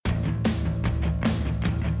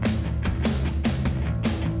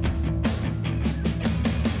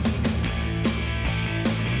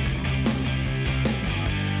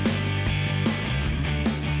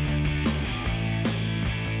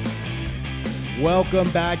Welcome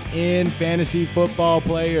back in, fantasy football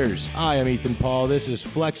players. I am Ethan Paul. This is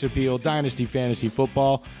Flex Appeal Dynasty Fantasy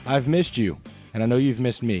Football. I've missed you, and I know you've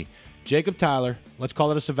missed me. Jacob Tyler, let's call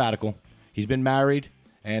it a sabbatical. He's been married,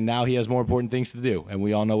 and now he has more important things to do, and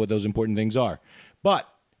we all know what those important things are. But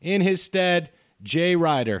in his stead, Jay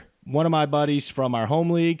Ryder, one of my buddies from our home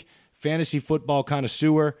league, fantasy football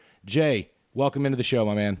connoisseur. Jay, welcome into the show,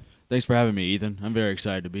 my man. Thanks for having me, Ethan. I'm very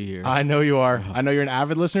excited to be here. I know you are. I know you're an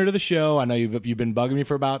avid listener to the show. I know you've been bugging me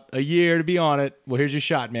for about a year to be on it. Well, here's your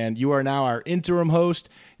shot, man. You are now our interim host.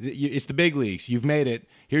 It's the big leagues. You've made it.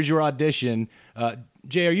 Here's your audition.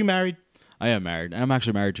 Jay, are you married? I am married. I'm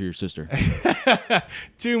actually married to your sister.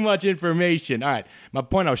 Too much information. All right. My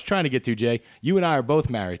point I was trying to get to, Jay, you and I are both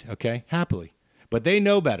married, okay? Happily. But they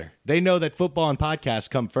know better. They know that football and podcasts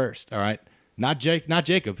come first, all right? Not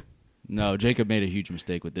Jacob. No, Jacob made a huge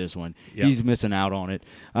mistake with this one. Yep. He's missing out on it.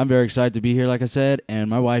 I'm very excited to be here, like I said, and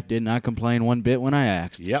my wife did not complain one bit when I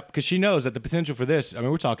asked. Yep, because she knows that the potential for this, I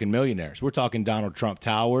mean, we're talking millionaires. We're talking Donald Trump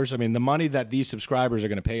towers. I mean, the money that these subscribers are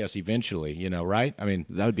going to pay us eventually, right? I mean,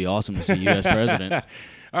 That would be awesome to see U.S. president.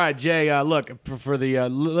 All right, Jay, look, for the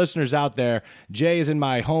listeners out there, Jay is in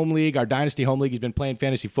my home league, our Dynasty home league. He's been playing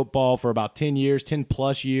fantasy football for about 10 years,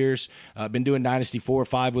 10-plus years. Been doing Dynasty 4 or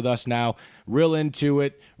 5 with us now. Real into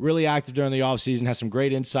it, really active during the offseason, has some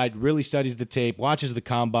great insight, really studies the tape, watches the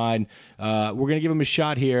combine. We're going to give him a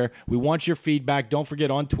shot here. We want your feedback. Don't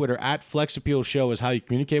forget on Twitter, @FlexAppealShow is how you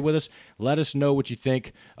communicate with us. Let us know what you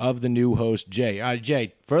think of the new host, Jay. All right,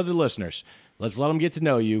 Jay, for the listeners, let's let them get to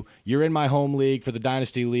know you. You're in my home league for the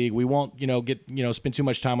Dynasty League. We won't, spend too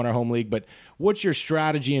much time on our home league, but what's your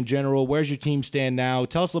strategy in general? Where's your team stand now?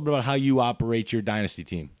 Tell us a little bit about how you operate your Dynasty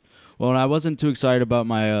team. Well, I wasn't too excited about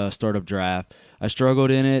my startup draft. I struggled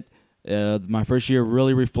in it. My first year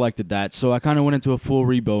really reflected that, so I kind of went into a full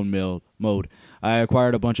rebuild mode. I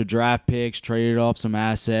acquired a bunch of draft picks, traded off some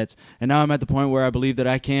assets, and now I'm at the point where I believe that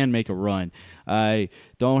I can make a run. I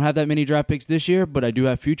don't have that many draft picks this year, but I do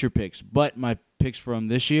have future picks. But my picks from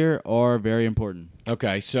this year are very important.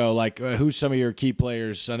 Okay, so who's some of your key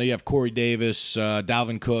players? I know you have Corey Davis,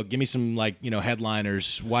 Dalvin Cook. Give me some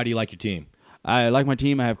headliners. Why do you like your team? I like my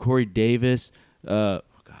team. I have Corey Davis. God,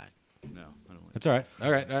 no, I don't. That's all right.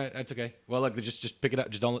 All right. That's okay. Well, look, just pick it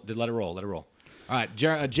up. Just don't let it roll. Let it roll. All right,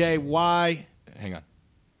 Jay. Why? Hang on.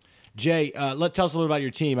 Jay, tell us a little about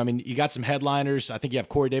your team. I mean, you got some headliners. I think you have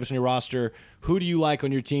Corey Davis on your roster. Who do you like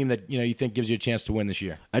on your team that you think gives you a chance to win this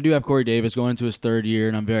year? I do have Corey Davis going into his third year,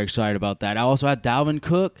 and I'm very excited about that. I also have Dalvin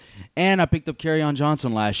Cook, and I picked up Kerryon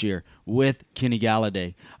Johnson last year with Kenny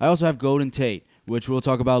Galladay. I also have Golden Tate, which we'll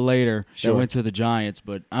talk about later. Sure. That went to the Giants,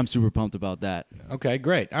 but I'm super pumped about that. Okay,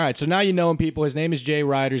 great. All right, so now you know him, people. His name is Jay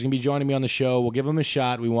Ryder. He's going to be joining me on the show. We'll give him a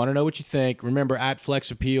shot. We want to know what you think. Remember,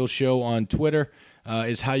 @FlexAppealShow on Twitter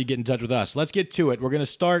is how you get in touch with us. Let's get to it. We're going to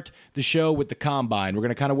start the show with the Combine. We're going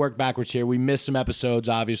to kind of work backwards here. We missed some episodes,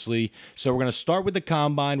 obviously. So we're going to start with the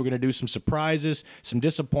Combine. We're going to do some surprises, some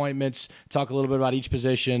disappointments, talk a little bit about each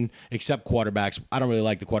position, except quarterbacks. I don't really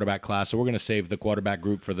like the quarterback class, so we're going to save the quarterback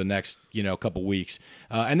group for the next couple weeks.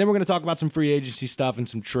 And then we're going to talk about some free agency stuff and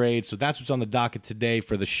some trades. So that's what's on the docket today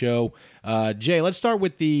for the show. Jay, let's start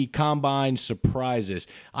with the Combine surprises.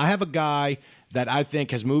 I have a guy that I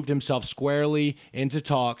think has moved himself squarely into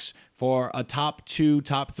talks for a top 2,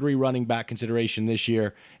 top 3 running back consideration this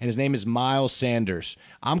year, and his name is Miles Sanders.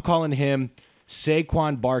 I'm calling him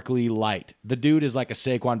Saquon Barkley light. The dude is like a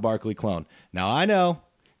Saquon Barkley clone. Now, I know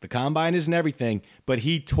the Combine isn't everything, but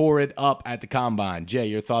he tore it up at the Combine. Jay,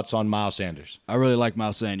 your thoughts on Miles Sanders? I really like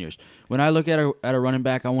Miles Sanders. When I look at a running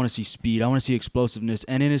back, I want to see speed. I want to see explosiveness,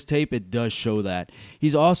 and in his tape, it does show that.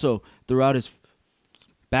 He's also, throughout his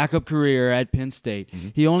backup career at Penn State,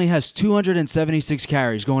 he only has 276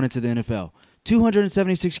 carries going into the NFL.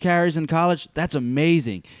 276 carries in college, that's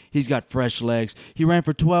amazing. He's got fresh legs. He ran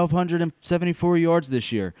for 1,274 yards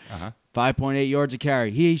this year. 5.8 yards a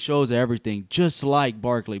carry. He shows everything, just like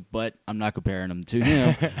Barkley, but I'm not comparing him to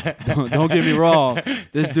him. Don't get me wrong.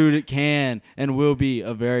 This dude can and will be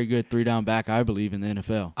a very good 3-down back, I believe, in the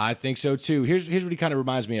NFL. I think so, too. Here's what he kind of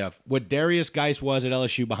reminds me of. What Darius Geis was at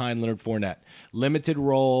LSU behind Leonard Fournette. Limited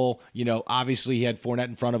role. Obviously he had Fournette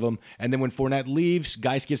in front of him. And then when Fournette leaves,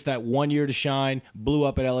 Geis gets that 1 year to shine. Blew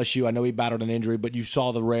up at LSU. I know he battled an injury, but you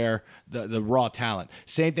saw the raw talent.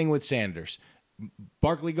 Same thing with Sanders.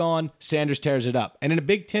 Barkley gone, Sanders tears it up. And in a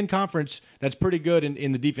Big Ten conference, that's pretty good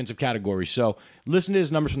in the defensive category. So listen to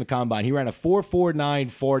his numbers from the Combine. He ran a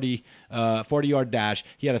 4.49 40-yard dash.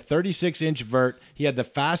 He had a 36-inch vert. He had the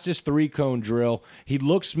fastest 3-cone drill. He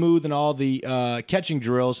looked smooth in all the catching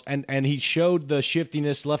drills, and he showed the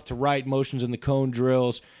shiftiness left to right motions in the cone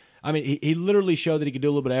drills. I mean, he literally showed that he could do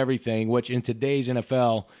a little bit of everything, which in today's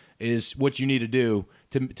NFL is what you need to do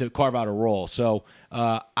to carve out a role. So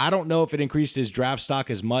I don't know if it increased his draft stock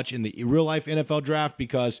as much in the real-life NFL draft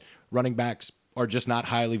because running backs are just not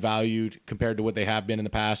highly valued compared to what they have been in the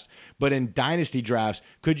past. But in dynasty drafts,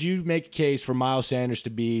 could you make a case for Miles Sanders to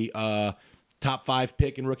be a top 5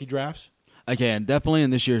 pick in rookie drafts? I can, definitely in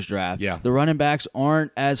this year's draft. Yeah. The running backs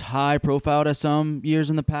aren't as high profiled as some years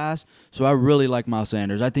in the past, so I really like Miles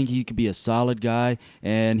Sanders. I think he could be a solid guy,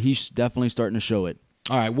 and he's definitely starting to show it.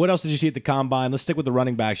 All right, what else did you see at the Combine? Let's stick with the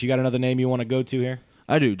running backs. You got another name you want to go to here?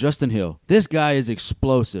 I do. Justin Hill. This guy is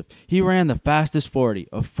explosive. He ran the fastest 40,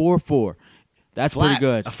 a 4.4. That's Flat. pretty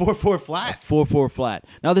good. A 4.4 flat. 4.4 flat.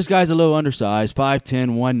 Now, this guy's a little undersized,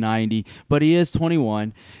 5'10", 190, but he is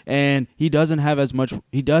 21, and he doesn't have as much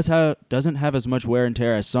wear and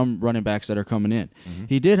tear as some running backs that are coming in. Mm-hmm.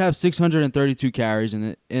 He did have 632 carries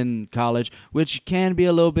in college, which can be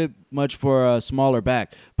a little bit much for a smaller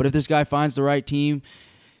back. But if this guy finds the right team,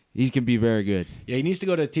 he can be very good. Yeah, he needs to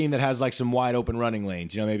go to a team that has like some wide open running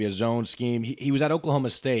lanes. Maybe a zone scheme. He was at Oklahoma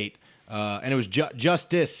State. And it was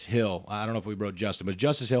Justice Hill. I don't know if we wrote Justin, but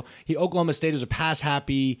Justice Hill. Oklahoma State was a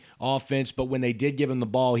pass-happy offense, but when they did give him the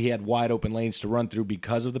ball, he had wide open lanes to run through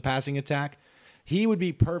because of the passing attack. He would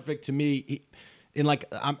be perfect to me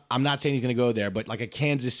I'm not saying he's going to go there, but like a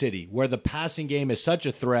Kansas City, where the passing game is such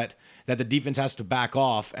a threat that the defense has to back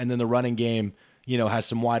off, and then the running game, has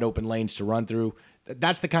some wide open lanes to run through.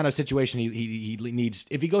 That's the kind of situation he needs.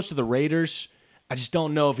 If he goes to the Raiders, I just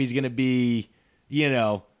don't know if he's going to be,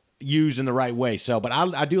 used in the right way. But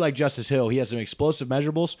I do like Justice Hill. He has some explosive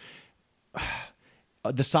measurables.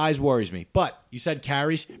 The size worries me. But you said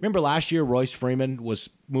carries. Remember last year, Royce Freeman was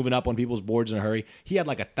moving up on people's boards in a hurry. He had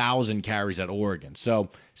like 1,000 carries at Oregon. So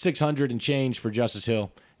 600 and change for Justice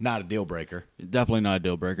Hill. Not a deal breaker. Definitely not a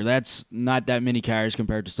deal breaker. That's not that many carries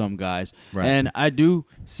compared to some guys. Right. And I do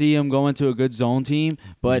see him going to a good zone team,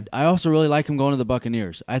 but I also really like him going to the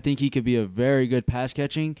Buccaneers. I think he could be a very good pass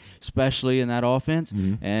catching, especially in that offense,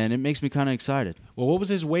 and it makes me kind of excited. Well, what was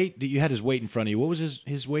his weight? You had his weight in front of you. What was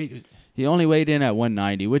his weight? He only weighed in at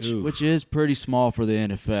 190, which is pretty small for the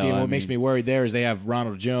NFL. See, what makes me worried there is they have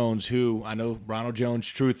Ronald Jones, who I know Ronald Jones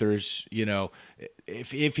truthers,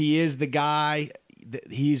 if he is the guy,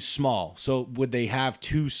 he's small. So would they have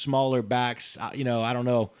two smaller backs? I don't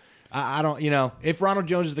know. I don't. If Ronald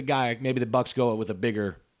Jones is the guy, maybe the Bucs go with a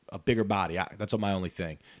bigger body. That's my only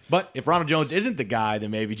thing. But if Ronald Jones isn't the guy,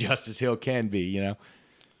 then maybe Justice Hill can be.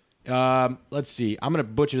 Let's see. I'm gonna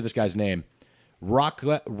butcher this guy's name.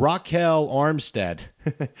 Raquel Armstead.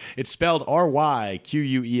 It's spelled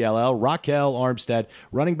Ryquell. Raquel Armstead,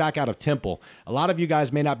 running back out of Temple. A lot of you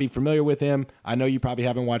guys may not be familiar with him. I know you probably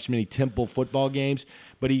haven't watched many Temple football games,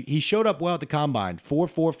 but he showed up well at the Combine.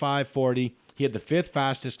 4.45 40. He had the 5th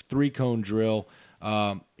fastest 3-cone drill.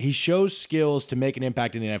 He shows skills to make an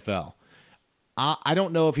impact in the NFL. I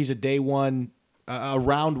don't know if he's a day one, a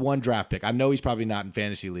round one draft pick. I know he's probably not in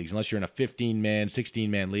fantasy leagues unless you're in a 15-man,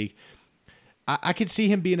 16-man league. I could see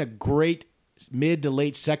him being a great mid to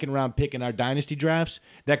late second round pick in our dynasty drafts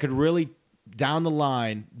that could really, down the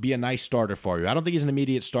line, be a nice starter for you. I don't think he's an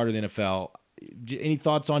immediate starter in the NFL. Any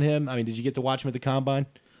thoughts on him? I mean, did you get to watch him at the Combine?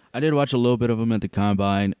 I did watch a little bit of him at the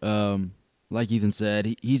Combine. Like Ethan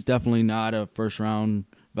said, he's definitely not a first-round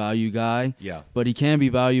value guy. Yeah. But he can be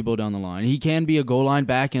valuable down the line. He can be a goal line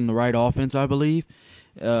back in the right offense, I believe.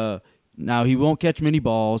 Now, he won't catch many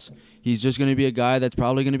balls. He's just going to be a guy that's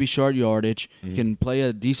probably going to be short yardage, can play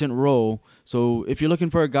a decent role. So if you're looking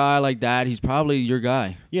for a guy like that, he's probably your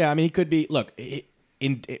guy. Yeah, I mean, he could be. Look,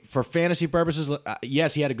 for fantasy purposes,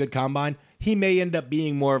 yes, he had a good Combine. He may end up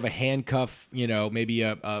being more of a handcuff, maybe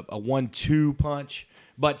a 1-2 punch.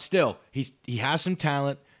 But still, he has some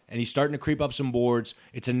talent, and he's starting to creep up some boards.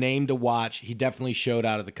 It's a name to watch. He definitely showed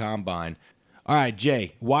out at the Combine. All right,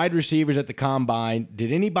 Jay, wide receivers at the Combine.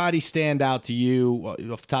 Did anybody stand out to you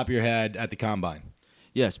off the top of your head at the Combine?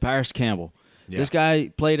 Yes, Paris Campbell. Yeah. This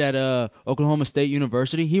guy played at Oklahoma State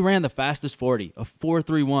University. He ran the fastest 40, a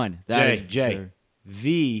 4.31. Jay,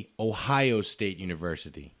 the Ohio State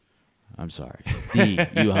University. I'm sorry, the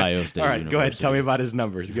Ohio State University. All right, go ahead. Tell me about his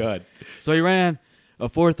numbers. Go ahead. So he ran a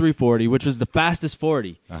 4.340, which was the fastest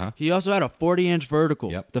 40. Uh-huh. He also had a 40-inch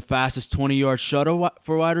vertical, Yep. the fastest 20-yard shuttle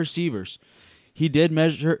for wide receivers. He didn't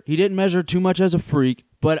measure too much as a freak,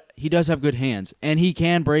 but he does have good hands, and he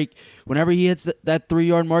can break. Whenever he hits that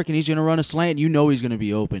 3-yard mark and he's going to run a slant, he's going to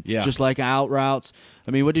be open. Yeah. Just like out routes.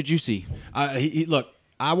 I mean, what did you see? Look,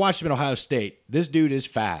 I watched him in Ohio State. This dude is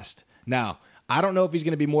fast. Now, I don't know if he's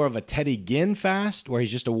going to be more of a Teddy Ginn fast, where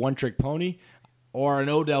he's just a one-trick pony, or an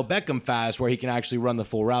Odell Beckham fast, where he can actually run the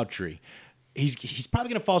full route tree. he's probably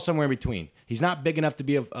going to fall somewhere in between. He's not big enough to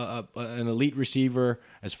be an elite receiver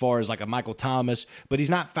as far as like a Michael Thomas, but he's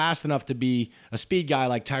not fast enough to be a speed guy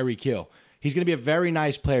like Tyreek Hill. He's going to be a very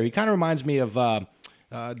nice player. He kind of reminds me of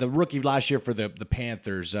the rookie last year for the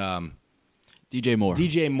Panthers. DJ Moore.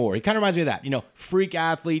 DJ Moore. He kind of reminds me of that. Freak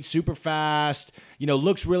athlete, super fast,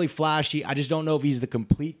 looks really flashy. I just don't know if he's the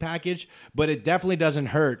complete package, but it definitely doesn't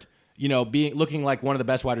hurt, looking like one of the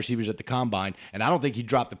best wide receivers at the combine. And I don't think he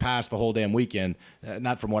dropped the pass the whole damn weekend,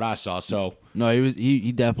 not from what I saw. So no,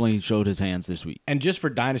 he definitely showed his hands this week. And just for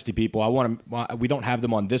dynasty people, we don't have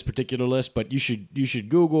them on this particular list, but you should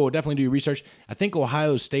Google, definitely do your research. I think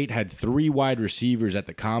Ohio State had 3 wide receivers at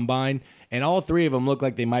the combine, and all 3 of them look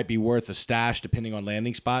like they might be worth a stash depending on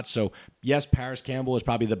landing spots. So yes, Paris Campbell is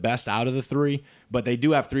probably the best out of the 3, but they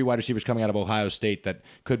do have 3 wide receivers coming out of Ohio State that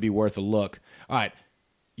could be worth a look. All right.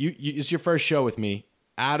 It's your first show with me.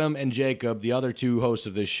 Adam and Jacob, the other 2 hosts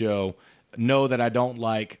of this show, know that I don't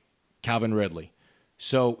like Calvin Ridley.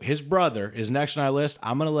 So his brother is next on our list.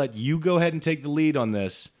 I'm going to let you go ahead and take the lead on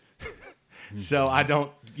this so I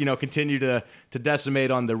don't, continue to decimate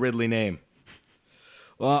on the Ridley name.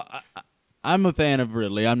 Well, I'm a fan of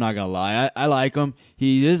Ridley. I'm not going to lie. I like him.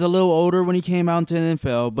 He is a little older when he came out into the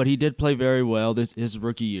NFL, but he did play very well his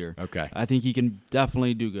rookie year. Okay. I think he can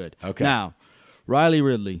definitely do good. Okay. Now, Riley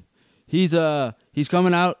Ridley. He's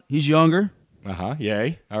coming out. He's younger.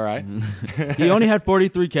 Yay. All right. He only had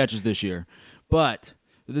 43 catches this year, but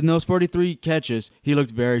in those 43 catches, he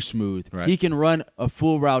looked very smooth. Right. He can run a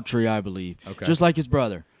full route tree, I believe. Okay. Just like his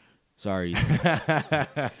brother. Sorry.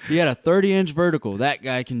 He had a 30-inch vertical. That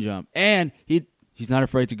guy can jump, and he's not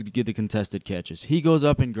afraid to get the contested catches. He goes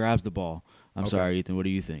up and grabs the ball. I'm sorry, Ethan. What do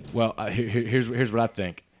you think? Well, here's what I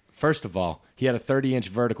think. First of all, he had a 30-inch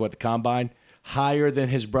vertical at the combine, higher than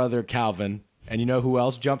his brother Calvin. And you know who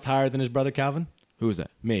else jumped higher than his brother Calvin? Who is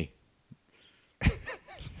that? Me.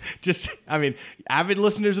 Avid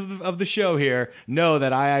listeners of the show here know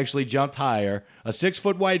that I actually jumped higher, a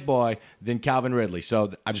 6-foot white boy, than Calvin Ridley.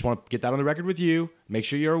 So I just want to get that on the record with you. Make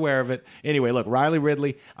sure you're aware of it. Anyway, look, Riley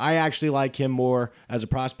Ridley, I actually like him more as a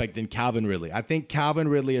prospect than Calvin Ridley. I think Calvin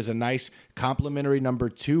Ridley is a nice complimentary number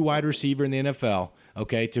 2 wide receiver in the NFL,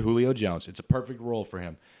 okay, to Julio Jones. It's a perfect role for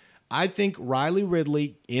him. I think Riley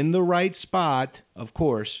Ridley, in the right spot, of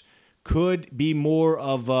course, could be more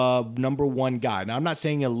of a number 1 guy. Now, I'm not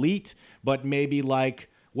saying elite, but maybe like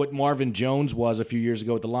what Marvin Jones was a few years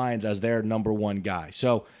ago with the Lions as their number 1 guy.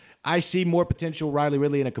 So I see more potential Riley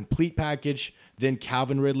Ridley in a complete package than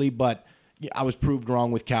Calvin Ridley, but I was proved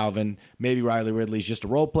wrong with Calvin. Maybe Riley Ridley's just a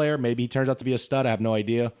role player. Maybe he turns out to be a stud. I have no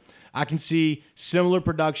idea. I can see similar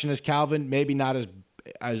production as Calvin, maybe not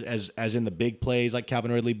as in the big plays like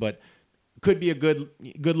Calvin Ridley, but could be a good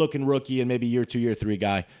looking rookie and maybe year 2, year 3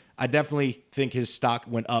 guy. I definitely think his stock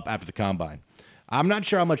went up after the combine. I'm not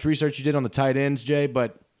sure how much research you did on the tight ends, Jay,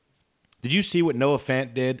 but did you see what Noah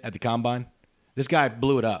Fant did at the combine? This guy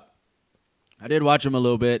blew it up. I did watch him a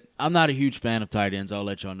little bit. I'm not a huge fan of tight ends. I'll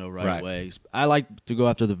let y'all know right away. I like to go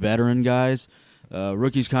after the veteran guys.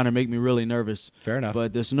 Rookies kind of make me really nervous. Fair enough.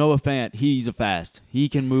 But this Noah Fant, he's a fast. He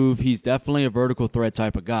can move. He's definitely a vertical threat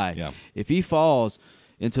type of guy. Yeah. If he falls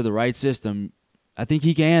into the right system, I think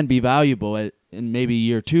he can be valuable in maybe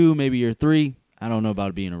year 2, maybe year 3. I don't know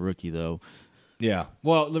about being a rookie, though. Yeah.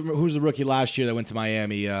 Well, who's the rookie last year that went to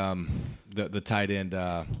Miami? The tight end,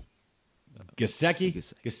 Gesicki.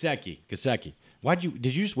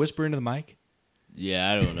 Did you just whisper into the mic?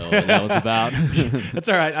 Yeah, I don't know what that was about. That's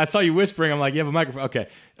all right. I saw you whispering. I'm like, you have a microphone.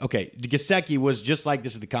 Okay. Gesicki was just like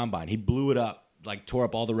this at the combine. He blew it up, like tore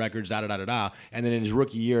up all the records, da-da-da-da-da. And then in his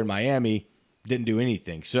rookie year in Miami, didn't do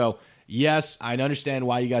anything. So, yes, I understand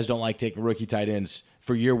why you guys don't like taking rookie tight ends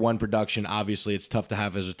for year 1 production. Obviously, it's tough to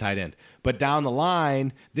have as a tight end. But down the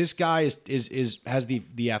line, this guy has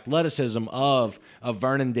the athleticism of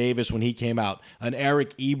Vernon Davis when he came out, an Eric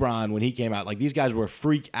Ebron when he came out. Like, these guys were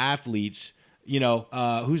freak athletes.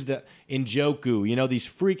 Who's the Njoku? These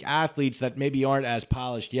freak athletes that maybe aren't as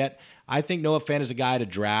polished yet. I think Noah Fant is a guy to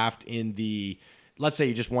draft in the, let's say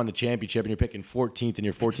you just won the championship and you're picking 14th in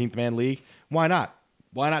your 14th man league. Why not?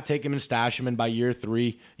 Why not take him and stash him, and by year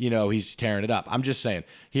 3, he's tearing it up. I'm just saying.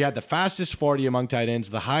 He had the fastest 40 among tight ends,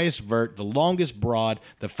 the highest vert, the longest broad,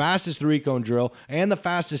 the fastest 3-cone drill, and the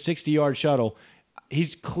fastest 60-yard shuttle.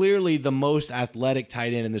 He's clearly the most athletic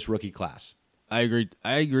tight end in this rookie class. I agree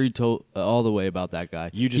all the way about that guy.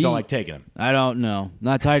 You just don't like taking him. I don't know.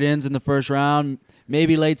 Not tight ends in the first round,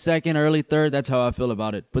 maybe late 2nd, early 3rd. That's how I feel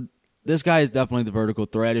about it. But this guy is definitely the vertical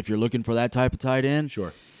threat if you're looking for that type of tight end.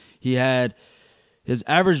 Sure. He had his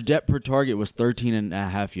average depth per target was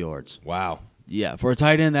 13.5 yards. Wow. Yeah, for a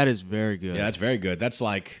tight end, that is very good. Yeah, that's very good. That's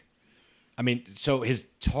like, I mean, so his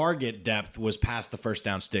target depth was past the first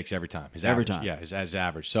down sticks every time. His Every average, time. yeah, his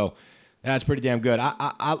average. So that's pretty damn good.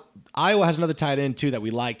 Iowa has another tight end too that we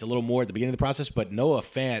liked a little more at the beginning of the process, but Noah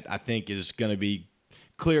Fant I think is going to be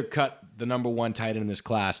clear cut the number one tight end in this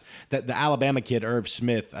class. That the Alabama kid Irv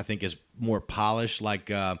Smith I think is more polished, like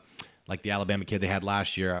the Alabama kid they had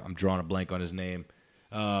last year. I'm drawing a blank on his name,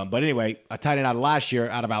 but anyway, a tight end out of last year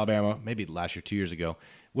out of Alabama, maybe last year 2 years ago,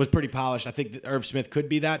 was pretty polished. I think that Irv Smith could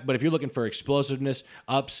be that, but if you're looking for explosiveness,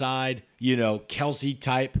 upside, Kelsey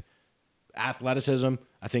type athleticism,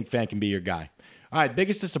 I think Fant can be your guy. All right,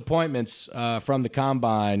 biggest disappointments from the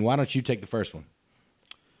combine. Why don't you take the first one?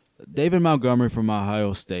 David Montgomery from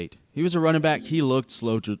Ohio State. He was a running back. He looked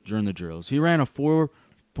slow during the drills. He ran a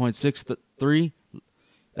 4.63.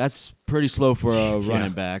 That's pretty slow for a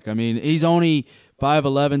running back. I mean, he's only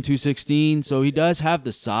 5'11", 216, so he does have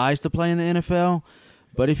the size to play in the NFL.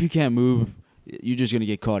 But if you can't move, you're just going to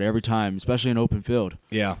get caught every time, especially in open field.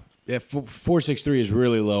 Yeah. 4.63 is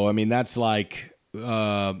really low. I mean, that's like,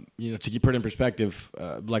 to keep it in perspective,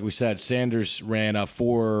 like we said, Sanders ran a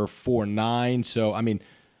 4.49. So, I mean,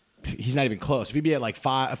 he's not even close. If he'd be at like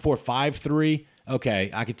 4.53,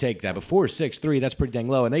 okay, I could take that. But 4.63, that's pretty dang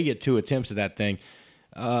low. And they get 2 attempts at that thing.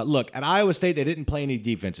 Look, at Iowa State, they didn't play any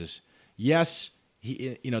defenses. Yes,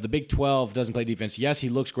 the Big 12 doesn't play defense. Yes, he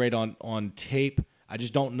looks great on tape. I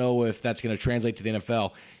just don't know if that's going to translate to the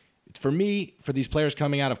NFL. For me, for these players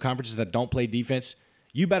coming out of conferences that don't play defense,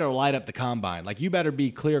 you better light up the combine. Like, you better be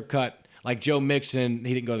clear-cut. Like Joe Mixon,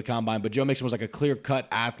 he didn't go to the combine, but Joe Mixon was like a clear-cut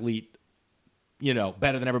athlete,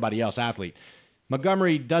 better than everybody else athlete.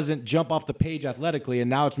 Montgomery doesn't jump off the page athletically, and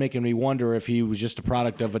now it's making me wonder if he was just a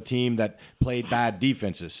product of a team that played bad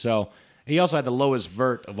defenses. So he also had the lowest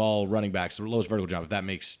vert of all running backs, the lowest vertical jump, if that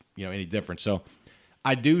makes any difference. So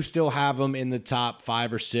I do still have him in the top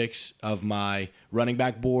 5 or 6 of my running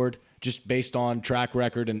back board, just based on track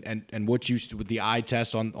record and what you with the eye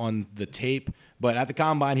test on the tape. But at the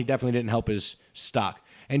combine, he definitely didn't help his stock.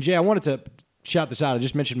 And Jay, I wanted to shout this out. I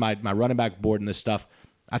just mentioned my running back board and this stuff.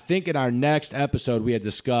 I think in our next episode we had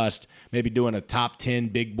discussed maybe doing a top 10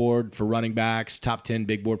 big board for running backs, top 10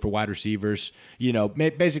 big board for wide receivers.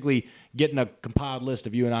 Basically getting a compiled list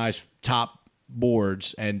of you and I's top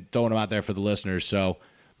boards and throwing them out there for the listeners. So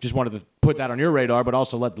just wanted to put that on your radar, but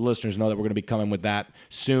also let the listeners know that we're going to be coming with that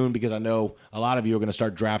soon, because I know a lot of you are going to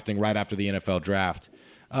start drafting right after the NFL draft.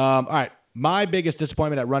 All right, my biggest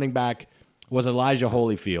disappointment at running back was Elijah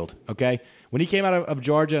Holyfield, okay? When he came out of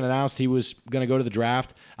Georgia and announced he was going to go to the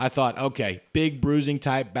draft, I thought, okay, big bruising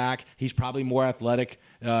type back. He's probably more athletic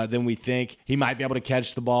than we think. He might be able to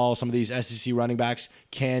catch the ball. Some of these SEC running backs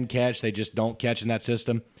can catch. They just don't catch in that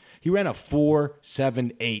system. He ran a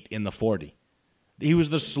 4.78 in the 40. He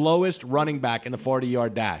was the slowest running back in the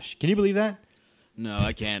 40-yard dash. Can you believe that? No,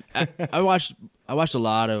 I can't. I watched a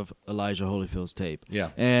lot of Elijah Holyfield's tape. Yeah.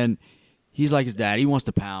 And he's like his dad. He wants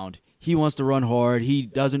to pound. He wants to run hard. He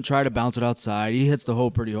doesn't try to bounce it outside. He hits the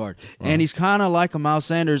hole pretty hard. Right. And he's kind of like a Miles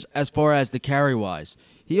Sanders as far as the carry-wise.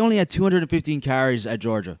 He only had 215 carries at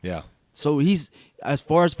Georgia. Yeah. So he's, as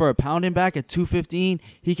far as for a pounding back at 215,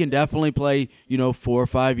 he can definitely play, 4 or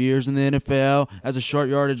 5 years in the NFL as a short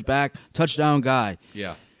yardage back, touchdown guy.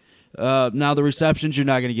 Yeah. Now the receptions, you're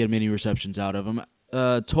not going to get many receptions out of him.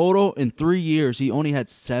 Total in 3 years, he only had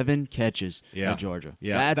 7 catches at Georgia.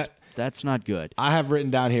 Yeah. That's not good. I have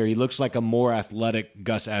written down here, he looks like a more athletic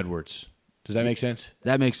Gus Edwards. Does that make sense?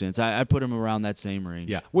 That makes sense. I put him around that same range.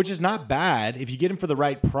 Yeah, which is not bad if you get him for the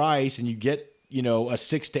right price and you get a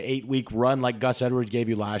 6 to 8 week run like Gus Edwards gave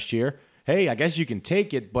you last year. Hey, I guess you can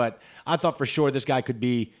take it, but I thought for sure this guy could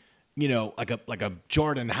be, like a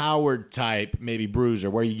Jordan Howard type, maybe bruiser,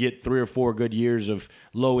 where you get 3 or 4 good years of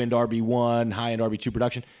low end RB1, high end RB2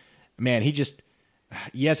 production. Man,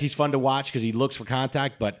 yes, he's fun to watch because he looks for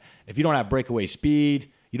contact, but if you don't have breakaway speed,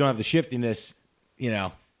 you don't have the shiftiness,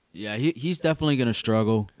 Yeah, he's definitely going to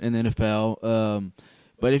struggle in the NFL.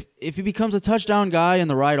 But if he becomes a touchdown guy in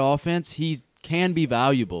the right offense, he can be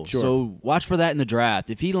valuable. Sure. So watch for that in the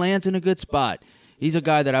draft. If he lands in a good spot, he's a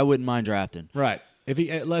guy that I wouldn't mind drafting. Right. If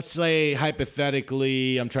he, let's say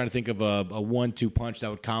hypothetically, I'm trying to think of a 1-2 punch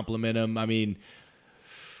that would complement him. I mean,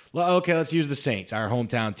 okay, let's use the Saints, our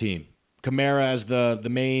hometown team. Kamara as the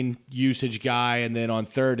main usage guy, and then on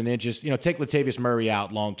 3rd and inches, take Latavius Murray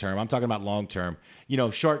out long term. I'm talking about long term.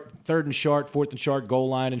 Short, 3rd and short, 4th and short, goal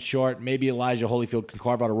line and short. Maybe Elijah Holyfield can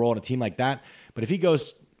carve out a role on a team like that. But if he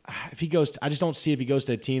goes, I just don't see if he goes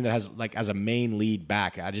to a team that has as a main lead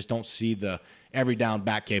back. I just don't see the every down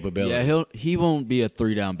back capability. Yeah, he won't be a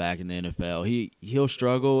 3-down back in the NFL. He'll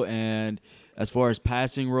struggle, and as far as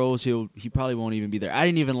passing roles, he probably won't even be there. I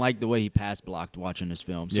didn't even like the way he pass blocked watching this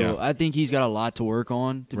film. So Yeah. I think he's got a lot to work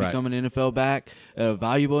on to Right. become an NFL back, a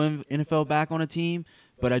valuable NFL back on a team.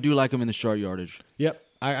 But I do like him in the short yardage. Yep,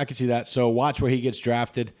 I can see that. So watch where he gets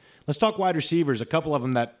drafted. Let's talk wide receivers. A couple of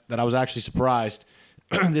them that I was actually surprised.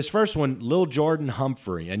 This first one, Lil Jordan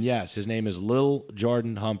Humphrey. And yes, his name is Lil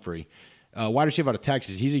Jordan Humphrey. Wide receiver out of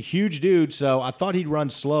Texas. He's a huge dude, so I thought he'd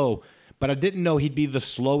run slow, but I didn't know he'd be the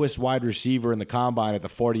slowest wide receiver in the combine at the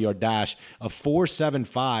 40-yard dash of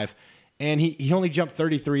 4.75, and he only jumped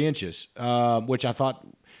 33 inches, which I thought,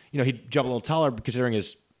 he'd jump a little taller considering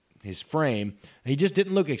his frame. And he just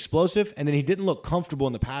didn't look explosive, and then he didn't look comfortable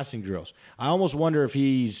in the passing drills. I almost wonder if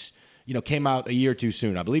he's, came out a year too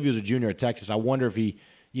soon. I believe he was a junior at Texas. I wonder if he,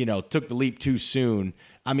 took the leap too soon.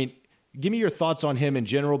 I mean, give me your thoughts on him in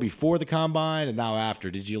general before the combine and now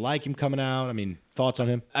after. Did you like him coming out? I mean, thoughts on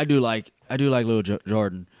him? I do like Lil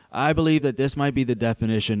Jordan. I believe that this might be the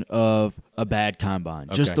definition of a bad combine,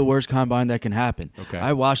 just the worst combine that can happen. Okay.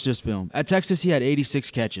 I watched this film. At Texas, he had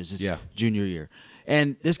 86 catches his junior year.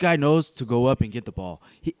 And this guy knows to go up and get the ball.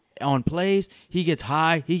 On plays, he gets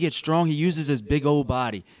high, he gets strong, he uses his big old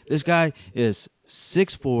body. This guy is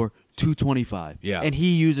 6'4", 225. Yeah. And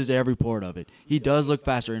he uses every part of it. He does look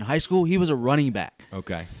faster. In high school, he was a running back.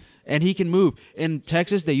 Okay. And he can move. In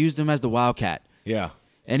Texas, they used him as the Wildcat. Yeah.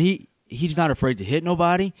 And he's not afraid to hit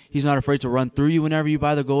nobody. He's not afraid to run through you whenever you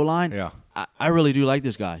by the goal line. Yeah. I really do like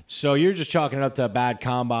this guy. So you're just chalking it up to a bad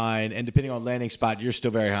combine, and depending on landing spot, you're still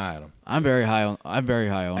very high on him. I'm very high on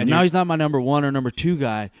him. And Now he's not my number 1 or number 2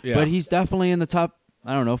 guy, Yeah. but he's definitely in the top,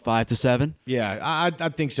 5 to 7. Yeah, I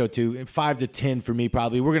think so too. 5 to 10 for me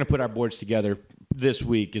probably. We're going to put our boards together this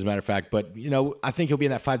week, as a matter of fact. But, I think he'll be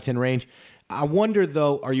in that 5 to 10 range. I wonder,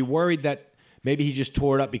 though, are you worried that maybe he just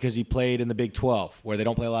tore it up because he played in the Big 12 where they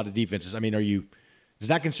don't play a lot of defenses? I mean, does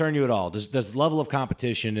that concern you at all? Does the level of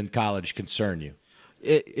competition in college concern you?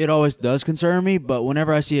 It always does concern me, but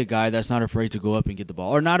whenever I see a guy that's not afraid to go up and get the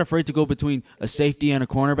ball, or not afraid to go between a safety and a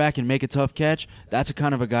cornerback and make a tough catch, that's the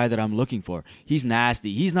kind of a guy that I'm looking for. He's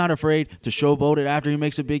nasty. He's not afraid to showboat it after he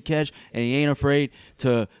makes a big catch, and he ain't afraid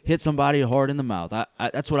to hit somebody hard in the mouth.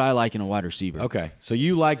 That's what I like in a wide receiver. Okay, so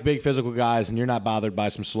you like big physical guys, and you're not bothered by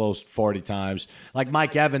some slow 40 times. Like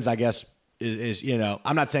Mike Evans, I guess, is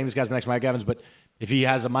I'm not saying this guy's the next Mike Evans, but if he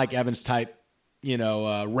has a Mike Evans type,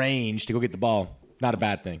 range to go get the ball, not a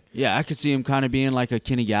bad thing. Yeah, I could see him kind of being like a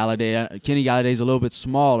Kenny Galladay. Kenny Galladay's a little bit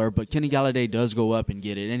smaller, but Kenny Galladay does go up and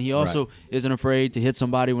get it. And he also isn't afraid to hit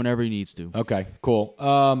somebody whenever he needs to. Okay, cool.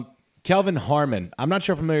 Kelvin Harmon. I'm not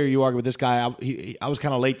sure how familiar you are with this guy. I was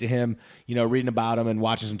kind of late to him, reading about him and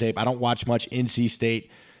watching some tape. I don't watch much NC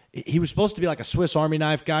State. He was supposed to be like a Swiss Army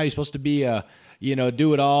knife guy. He's supposed to be a,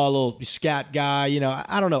 do it all, a little scat guy.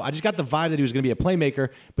 I don't know. I just got the vibe that he was going to be a playmaker.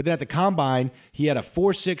 But then at the combine, he had a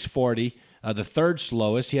 4.6 40. The third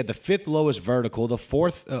slowest. He had the 5th lowest vertical, the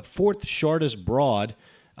fourth shortest broad.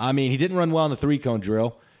 I mean, he didn't run well in the 3-cone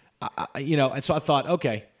drill. And so I thought,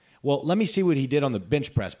 okay, well, let me see what he did on the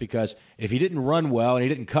bench press, because if he didn't run well and he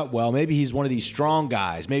didn't cut well, maybe he's one of these strong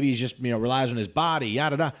guys. Maybe he's just, relies on his body,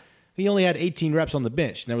 yada, yada. He only had 18 reps on the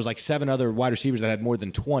bench, and there was like 7 other wide receivers that had more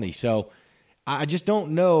than 20. So I just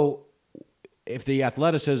don't know if the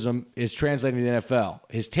athleticism is translating to the NFL.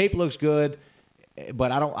 His tape looks good,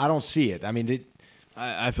 but I don't see it. I mean,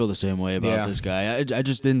 I feel the same way about this guy. I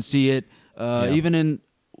just didn't see it. Even in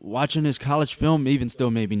watching his college film, even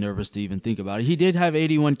still made me nervous to even think about it. He did have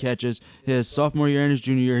 81 catches. His sophomore year and his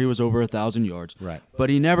junior year, he was over 1,000 yards. Right. But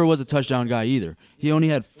he never was a touchdown guy either. He only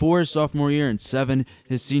had 4 his sophomore year and 7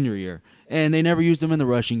 his senior year. And they never used him in the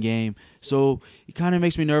rushing game. So it kind of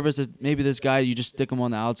makes me nervous that maybe this guy, you just stick him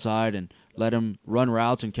on the outside and let him run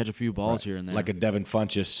routes and catch a few balls here and there. Like a Devin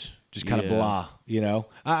Funchess. Just kind of blah,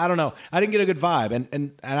 I don't know. I didn't get a good vibe,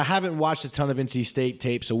 and I haven't watched a ton of NC State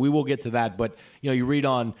tape, so we will get to that. But you read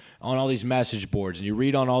on all these message boards, and you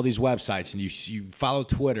read on all these websites, and you follow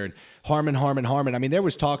Twitter, and Harmon. I mean, there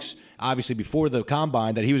was talks obviously before the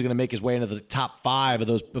combine that he was going to make his way into the top 5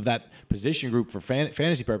 of that position group for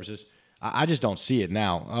fantasy purposes. I just don't see it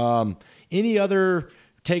now. Any other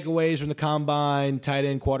takeaways from the combine? Tight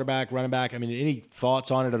end, quarterback, running back. I mean, any thoughts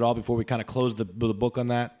on it at all before we kind of close the book on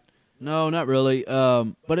that? No, not really.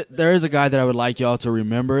 But there is a guy that I would like y'all to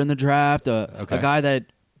remember in the draft. A guy that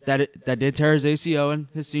did tear his ACL in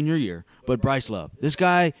his senior year. But Bryce Love. This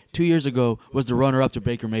guy 2 years ago was the runner-up to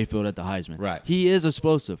Baker Mayfield at the Heisman. Right. He is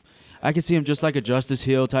explosive. I can see him just like a Justice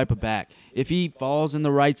Hill type of back. If he falls in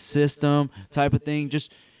the right system type of thing,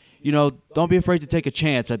 just don't be afraid to take a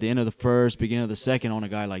chance at the end of the first, beginning of the second on a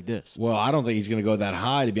guy like this. Well, I don't think he's going to go that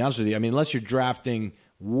high, to be honest with you. I mean, unless you're drafting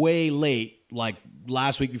way late, like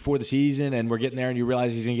last week before the season and we're getting there and you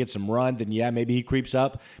realize he's going to get some run, then yeah, maybe he creeps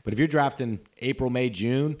up. But if you're drafting April, May,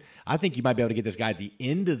 June, I think you might be able to get this guy at the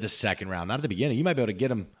end of the second round, not at the beginning. You might be able to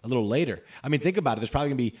get him a little later. I mean, think about it. There's probably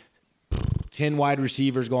going to be 10 wide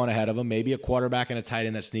receivers going ahead of him, maybe a quarterback and a tight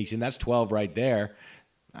end that sneaks in. That's 12 right there.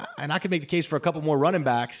 And I could make the case for a couple more running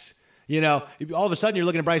backs. You know, all of a sudden you're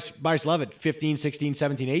looking at Bryce Love at 15, 16,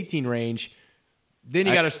 17, 18 range. Then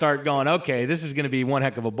you got to start going, okay, this is going to be one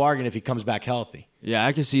heck of a bargain if he comes back healthy. Yeah,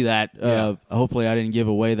 I can see that. Yeah. Hopefully I didn't give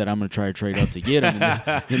away that I'm going to try to trade up to get him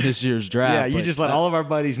in this year's draft. Yeah, you just let all of our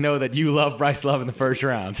buddies know that you love Bryce Love in the first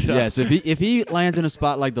round. So. Yes, if he lands in a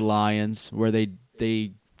spot like the Lions where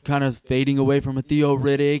they kind of fading away from a Theo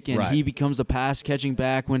Riddick and Right. he becomes a pass-catching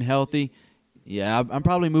back when healthy, yeah, I'm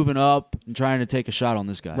probably moving up and trying to take a shot on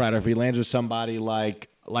this guy. Right, or if he lands with somebody like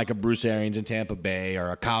a Bruce Arians in Tampa Bay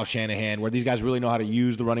or a Kyle Shanahan where these guys really know how to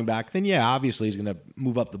use the running back, then yeah, obviously he's going to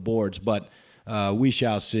move up the boards, but we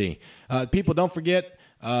shall see. People, don't forget,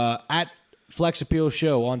 at Flex Appeal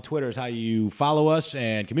Show on Twitter is how you follow us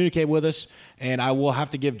and communicate with us, and I will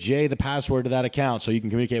have to give Jay the password to that account so you can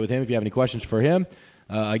communicate with him if you have any questions for him.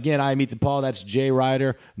 Again, I am Ethan Paul. That's Jay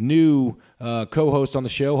Ryder, new co-host on the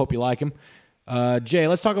show. Hope you like him. Jay,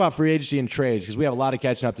 let's talk about free agency and trades because we have a lot of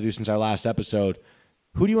catching up to do since our last episode.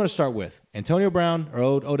 Who do you want to start with, Antonio Brown or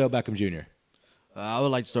Odell Beckham Jr.? I would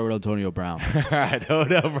like to start with Antonio Brown. All right,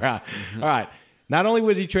 Odell Brown. All right. Not only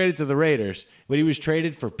was he traded to the Raiders, but he was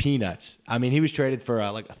traded for peanuts. I mean, he was traded for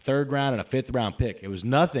like a third round and a fifth round pick. It was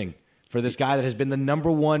nothing for this guy that has been the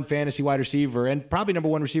number one fantasy wide receiver and probably number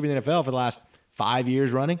one receiver in the NFL for the last 5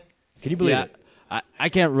 years running. Can you believe it? I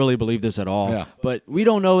can't really believe this at all. Yeah. But we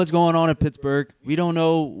don't know what's going on in Pittsburgh. We don't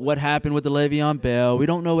know what happened with the Le'Veon Bell. We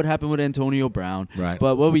don't know what happened with Antonio Brown. Right.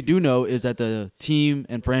 But what we do know is that the team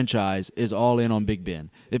and franchise is all in on Big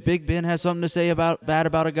Ben. If Big Ben has something to say bad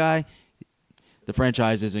about a guy, the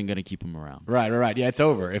franchise isn't going to keep him around. Right. Yeah, it's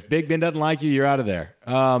over. If Big Ben doesn't like you, you're out of there.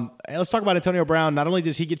 Let's talk about Antonio Brown. Not only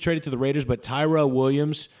does he get traded to the Raiders, but Tyrell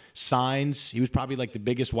Williams signs. He was probably like the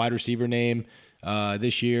biggest wide receiver name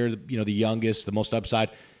this year. You know, the youngest, the most upside.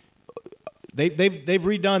 They've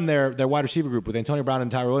redone their wide receiver group with Antonio Brown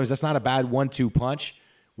and Tyrell Williams. That's not a bad 1-2 punch.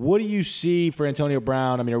 What do you see for Antonio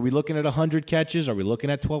Brown? I mean, are we looking at 100 catches? Are we looking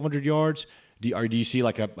at 1,200 yards? Do you see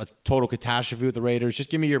like a total catastrophe with the Raiders? Just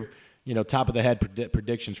give me your top of the head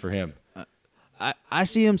predictions for him. I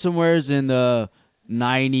see him somewheres in the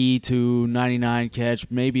 90 to 99 catch,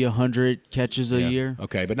 maybe 100 catches a year.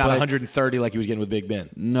 Okay, but not 130 like he was getting with Big Ben.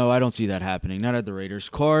 No, I don't see that happening. Not at the Raiders.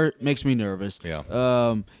 Carr makes me nervous.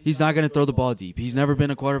 Yeah. He's not going to throw the ball deep. He's never been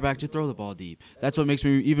a quarterback to throw the ball deep. That's what makes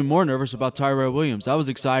me even more nervous about Tyrell Williams. I was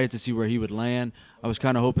excited to see where he would land. I was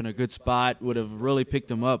kind of hoping a good spot would have really picked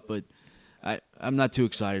him up, but I'm not too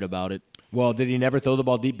excited about it. Well, did he never throw the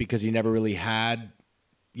ball deep because he never really had,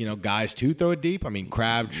 guys to throw it deep? I mean,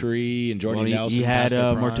 Crabtree and Jordy Nelson. He had past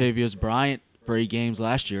their prime. Martavius Bryant for 8 games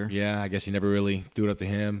last year. Yeah, I guess he never really threw it up to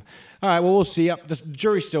him. All right, well, we'll see. The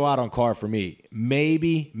jury's still out on Carr for me.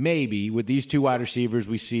 Maybe with these two wide receivers,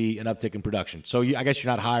 we see an uptick in production. So I guess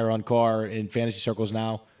you're not higher on Carr in fantasy circles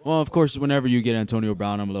now? Well, of course, whenever you get Antonio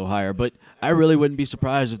Brown, I'm a little higher. But I really wouldn't be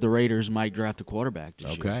surprised if the Raiders might draft a quarterback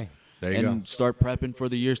this year. Okay. There you go. And start prepping for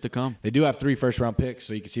the years to come. They do have 3 first-round picks,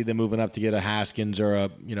 so you can see them moving up to get a Haskins or a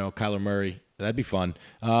Kyler Murray. That'd be fun.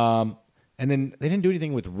 And then they didn't do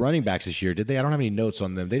anything with running backs this year, did they? I don't have any notes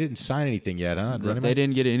on them. They didn't sign anything yet, huh? They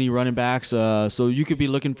didn't get any running backs, so you could be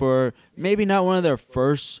looking for maybe not one of their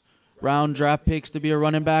first-round draft picks to be a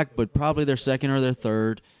running back, but probably their second or their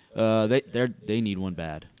third. They need one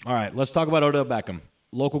bad. All right, let's talk about Odell Beckham.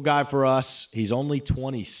 Local guy for us. He's only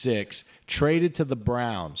 26. Traded to the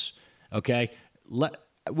Browns. Okay,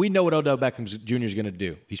 we know what Odell Beckham Jr. is going to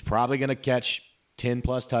do. He's probably going to catch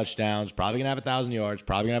 10-plus touchdowns, probably going to have 1,000 yards,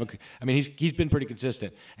 probably going to have he's been pretty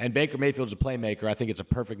consistent. And Baker Mayfield's a playmaker. I think it's a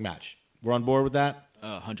perfect match. We're on board with that?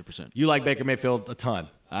 100%. You like Baker Mayfield a ton.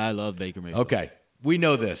 I love Baker Mayfield. Okay, we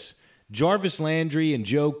know this. Jarvis Landry and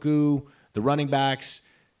Njoku, the running backs,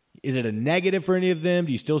 is it a negative for any of them?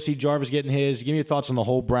 Do you still see Jarvis getting his? Give me your thoughts on the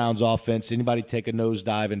whole Browns offense. Anybody take a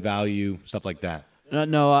nosedive in value, stuff like that?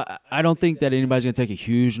 No, I don't think that anybody's going to take a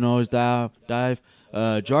huge nose dive.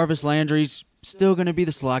 Jarvis Landry's still going to be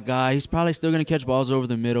the slot guy. He's probably still going to catch balls over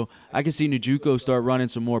the middle. I can see Njoku start running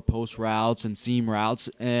some more post routes and seam routes.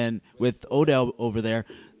 And with Odell over there,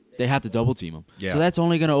 they have to double team him. Yeah. So that's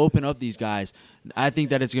only going to open up these guys. I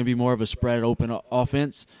think that it's going to be more of a spread open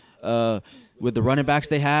offense. With the running backs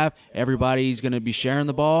they have, everybody's going to be sharing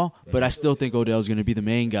the ball, but I still think Odell's going to be the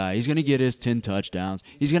main guy. He's going to get his 10 touchdowns.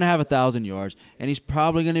 He's going to have 1,000 yards, and he's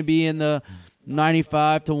probably going to be in the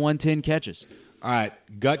 95 to 110 catches. All right,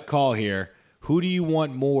 gut call here. Who do you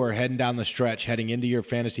want more heading down the stretch, heading into your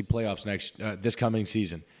fantasy playoffs this coming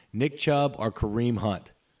season? Nick Chubb or Kareem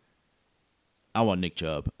Hunt? I want Nick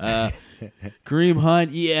Chubb. Kareem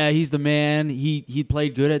Hunt, yeah, he's the man. He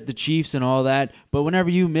played good at the Chiefs and all that. But whenever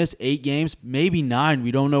you miss 8 games, maybe 9,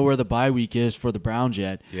 we don't know where the bye week is for the Browns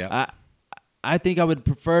yet. Yeah. I think I would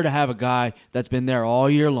prefer to have a guy that's been there all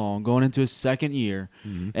year long, going into his second year,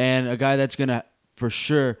 and a guy that's going to, for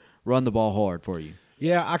sure, run the ball hard for you.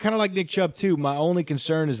 Yeah, I kind of like Nick Chubb too. My only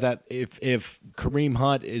concern is that if Kareem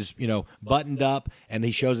Hunt is, buttoned up and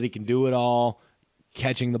he shows that he can do it all,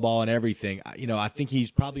 catching the ball and everything, I think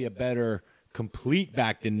he's probably a better complete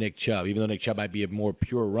back than Nick Chubb, even though Nick Chubb might be a more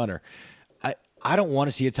pure runner. I don't want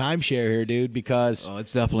to see a timeshare here, dude, because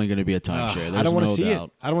it's definitely going to be a timeshare. I don't want to see it.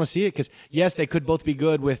 I don't want to see it because, yes, they could both be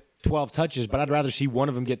good with 12 touches, but I'd rather see one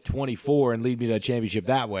of them get 24 and lead me to a championship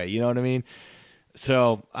that way. You know what I mean?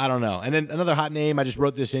 So I don't know. And then another hot name, I just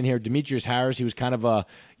wrote this in here, Demetrius Harris. He was kind of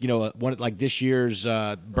one like this year's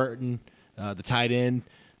Burton, the tight end.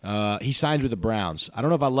 He signs with the Browns. I don't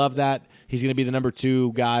know if I love that. He's going to be the number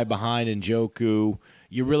 2 guy behind Njoku.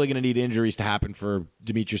 You're really going to need injuries to happen for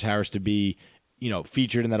Demetrius Harris to be,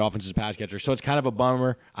 featured in that offensive pass catcher. So it's kind of a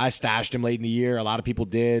bummer. I stashed him late in the year. A lot of people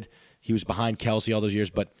did. He was behind Kelsey all those years,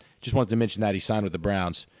 but just wanted to mention that he signed with the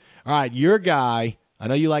Browns. All right, your guy, I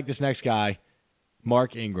know you like this next guy,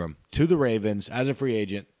 Mark Ingram, to the Ravens as a free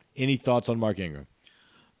agent. Any thoughts on Mark Ingram?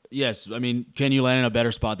 Yes, I mean, can you land in a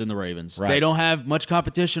better spot than the Ravens? Right. They don't have much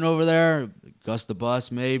competition over there. Gus the Bus,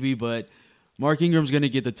 maybe, but Mark Ingram's going to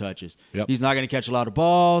get the touches. Yep. He's not going to catch a lot of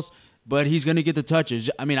balls, but he's going to get the touches.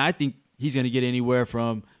 I mean, I think he's going to get anywhere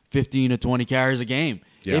from 15 to 20 carries a game.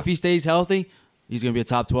 Yeah. If he stays healthy, he's going to be a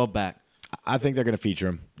top 12 back. I think they're going to feature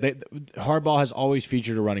him. Harbaugh has always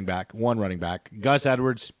featured one running back. Gus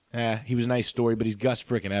Edwards, he was a nice story, but he's Gus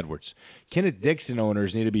frickin' Edwards. Kenneth Dixon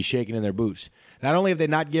owners need to be shaking in their boots. Not only have they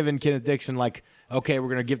not given Kenneth Dixon, okay, we're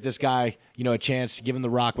going to give this guy, a chance, give him the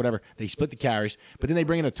rock, whatever. They split the carries, but then they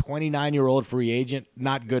bring in a 29-year-old free agent.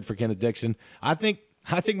 Not good for Kenneth Dixon. I think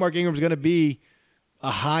Mark Ingram's going to be a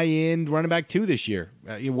high-end running back too this year.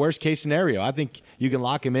 Worst case scenario, I think you can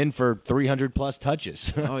lock him in for 300-plus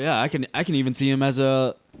touches. Oh yeah, I can even see him as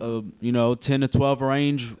a 10 to 12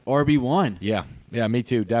 range RB1. Yeah, me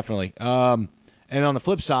too, definitely. And on the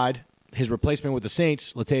flip side, his replacement with the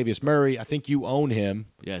Saints, Latavius Murray, I think you own him.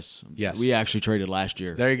 Yes. Yes. We actually traded last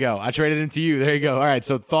year. There you go. I traded into you. There you go. All right,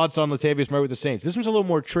 so thoughts on Latavius Murray with the Saints. This one's a little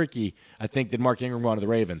more tricky, I think, than Mark Ingram going to the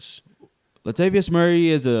Ravens. Latavius Murray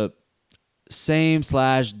is a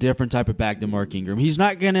same/different type of back than Mark Ingram. He's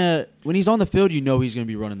not going to – when he's on the field, he's going to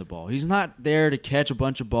be running the ball. He's not there to catch a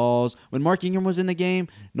bunch of balls. When Mark Ingram was in the game,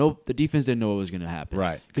 the defense didn't know what was going to happen.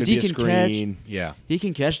 Right. Because he can screen. Yeah. He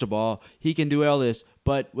can catch the ball. He can do all this.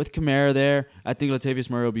 But with Kamara there, I think Latavius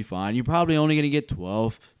Murray will be fine. You're probably only going to get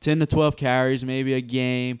 10 to 12 carries maybe a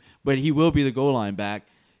game, but he will be the goal line back,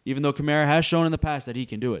 even though Kamara has shown in the past that he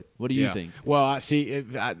can do it. What do you think? Well,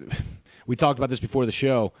 we talked about this before the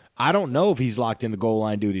show. I don't know if he's locked into goal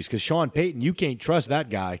line duties because Sean Payton, you can't trust that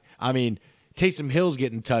guy. I mean, Taysom Hill's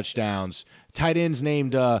getting touchdowns. Tight ends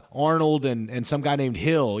named Arnold and some guy named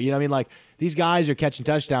Hill. You know what I mean? Like, these guys are catching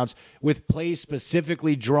touchdowns with plays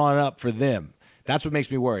specifically drawn up for them. That's what makes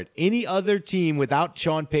me worried. Any other team without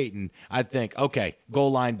Sean Payton, I'd think, okay,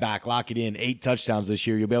 goal line back, lock it in, 8 touchdowns this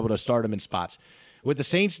year. You'll be able to start them in spots. With the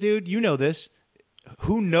Saints, dude, you know this.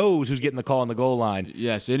 Who knows who's getting the call on the goal line?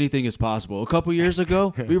 Yes, anything is possible. A couple years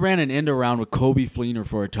ago, we ran an end around with Kobe Fleener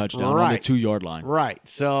for a touchdown on the 2-yard line. Right.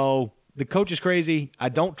 So the coach is crazy. I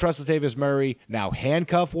don't trust Latavius Murray. Now,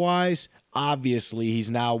 handcuff-wise, obviously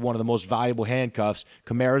he's now one of the most valuable handcuffs.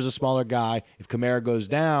 Kamara's a smaller guy. If Kamara goes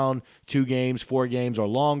down 2 games, 4 games, or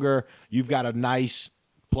longer, you've got a nice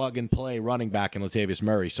plug-and-play running back in Latavius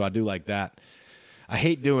Murray. So I do like that. I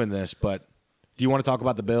hate doing this, but do you want to talk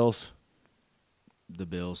about the Bills? The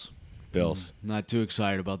Bills. Not too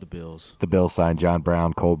excited about the Bills. The Bills signed John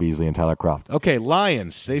Brown, Cole Beasley, and Tyler Kroft. Okay,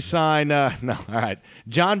 Lions. They signed all right.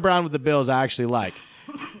 John Brown with the Bills I actually like.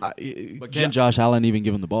 But can Josh Allen even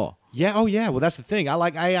give him the ball? Yeah, oh yeah. Well, that's the thing.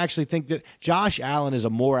 I actually think that Josh Allen is a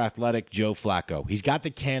more athletic Joe Flacco. He's got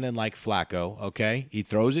the cannon like Flacco, okay? He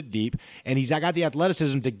throws it deep, and he's got the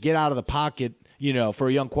athleticism to get out of the pocket, for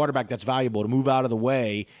a young quarterback that's valuable, to move out of the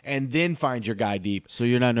way and then find your guy deep. So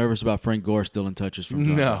you're not nervous about Frank Gore stealing touches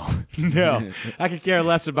from John? No. I could care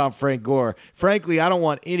less about Frank Gore. Frankly, I don't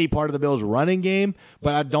want any part of the Bills' running game,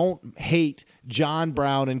 but I don't hate John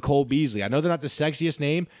Brown and Cole Beasley. I know they're not the sexiest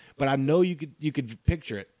name, but I know you could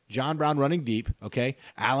picture it. John Brown running deep, okay?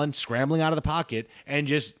 Allen scrambling out of the pocket and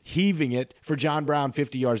just heaving it for John Brown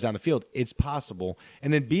 50 yards down the field. It's possible.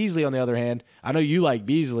 And then Beasley, on the other hand, I know you like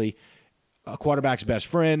Beasley. a quarterback's best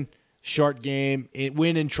friend. Short game.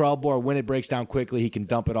 When in trouble or when it breaks down quickly, he can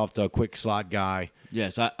dump it off to a quick slot guy.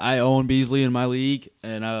 Yes, I own Beasley in my league,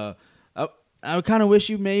 and I kind of wish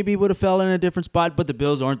you maybe would have fell in a different spot, but the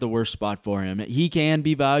Bills aren't the worst spot for him. He can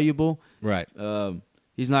be valuable. Right.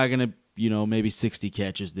 He's not going to, maybe 60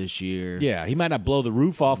 catches this year. Yeah, he might not blow the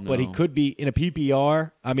roof off, but he could be in a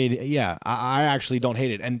PPR. I mean, yeah, I actually don't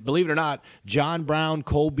hate it. And believe it or not, John Brown,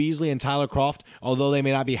 Cole Beasley, and Tyler Kroft, although they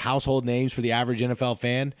may not be household names for the average NFL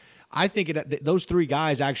fan, I think those three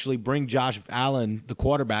guys actually bring Josh Allen, the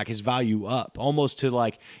quarterback, his value up almost to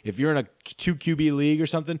like if you're in a 2 QB league or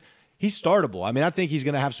something, he's startable. I mean, I think he's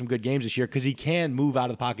going to have some good games this year because he can move out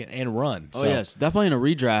of the pocket and run. Oh, yes. Definitely in a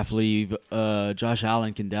redraft league, Josh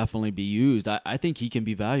Allen can definitely be used. I think he can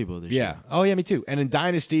be valuable this year. Yeah. Oh, yeah, me too. And in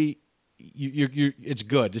Dynasty, it's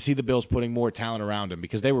good to see the Bills putting more talent around him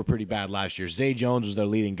because they were pretty bad last year. Zay Jones was their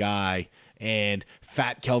leading guy, and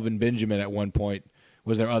Fat Kelvin Benjamin at one point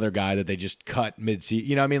was their other guy that they just cut mid-season.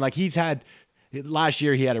 You know what I mean? Like last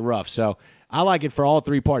year he had it rough. So I like it for all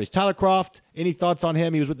three parties. Tyler Kroft, any thoughts on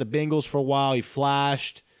him? He was with the Bengals for a while. He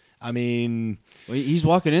flashed. I mean, he's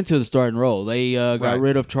walking into the starting role. They got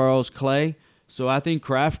rid of Charles Clay, so I think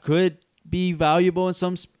Kraft could be valuable in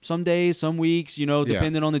some days, some weeks.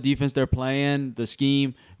 Depending on the defense they're playing, the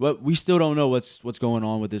scheme. But we still don't know what's going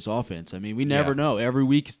on with this offense. I mean, we never know. Every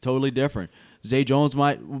week is totally different. Zay Jones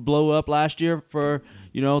might blow up last year for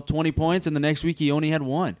 20 points, and the next week he only had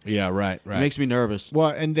 1. Yeah, right. It makes me nervous. Well,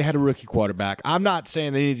 and they had a rookie quarterback. I'm not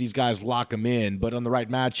saying that any of these guys lock him in, but on the right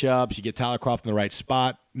matchups, you get Tyler Kroft in the right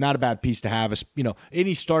spot. Not a bad piece to have.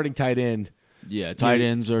 Any starting tight end. Yeah, tight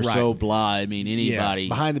ends are so blah. I mean, anybody. Yeah,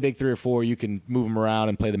 behind the big 3 or 4, you can move them around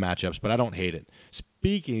and play the matchups, but I don't hate it.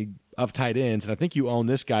 Speaking of tight ends, and I think you own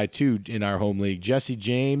this guy too in our home league, Jesse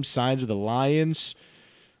James signs with the Lions,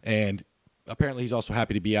 and apparently he's also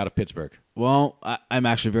happy to be out of Pittsburgh. Well, I'm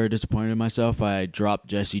actually very disappointed in myself. I dropped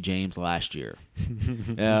Jesse James last year.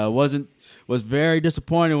 Was very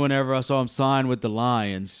disappointed whenever I saw him sign with the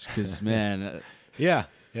Lions because, man. Yeah.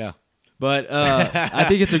 But I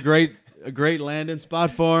think it's a great landing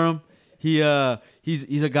spot for him.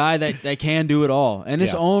 He's a guy that can do it all, and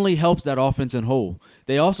this only helps that offense in whole.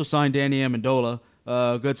 They also signed Danny Amendola,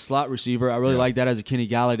 a good slot receiver. I really like that as a Kenny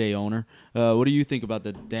Galladay owner. What do you think about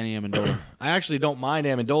the Danny Amendola? I actually don't mind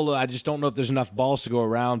Amendola. I just don't know if there's enough balls to go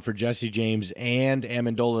around for Jesse James and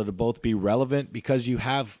Amendola to both be relevant because you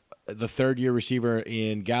have the third-year receiver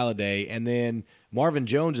in Galladay, and then Marvin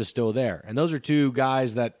Jones is still there. And those are two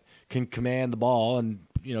guys that can command the ball and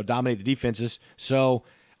dominate the defenses. So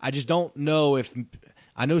I just don't know if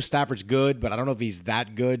 – I know Stafford's good, but I don't know if he's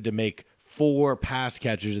that good to make 4 pass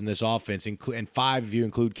catchers in this offense, and 5 if you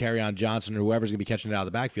include Kerryon Johnson or whoever's going to be catching it out of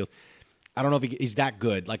the backfield. I don't know if he's that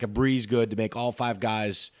good, like a Breeze good to make all 5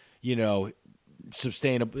 guys,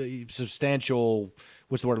 substantial.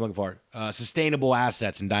 What's the word I'm looking for? Sustainable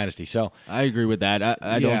assets in Dynasty. So I agree with that.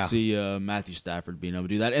 I don't see Matthew Stafford being able to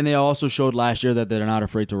do that. And they also showed last year that they're not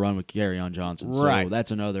afraid to run with Kerryon Johnson. So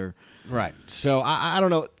that's another. Right. So I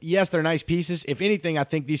don't know. Yes, they're nice pieces. If anything, I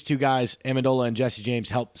think these two guys, Amendola and Jesse James,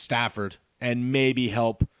 help Stafford and maybe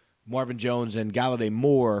help Marvin Jones and Galladay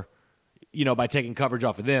more. By taking coverage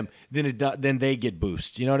off of them, then they get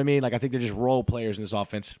boosts. You know what I mean? Like I think they're just role players in this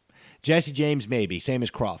offense. Jesse James maybe, same as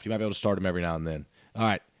Kroft. You might be able to start him every now and then. All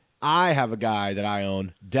right. I have a guy that I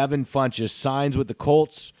own. Devin Funchess signs with the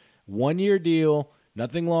Colts. 1-year deal,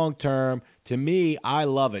 nothing long term. To me, I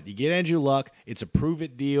love it. You get Andrew Luck. It's a prove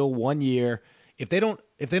it deal, 1 year. If they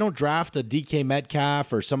don't draft a DK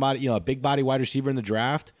Metcalf or somebody, a big body wide receiver in the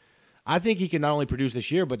draft, I think he can not only produce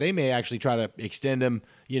this year, but they may actually try to extend him,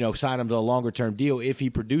 sign him to a longer-term deal if he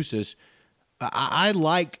produces. I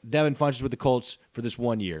like Devin Funchess with the Colts for this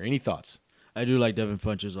 1 year. Any thoughts? I do like Devin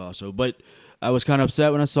Funchess also, but I was kind of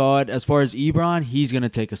upset when I saw it. As far as Ebron, he's going to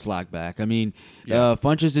take a slack back. I mean,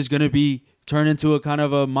 Funchess is going to be turned into a kind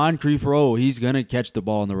of a Moncrief role. He's going to catch the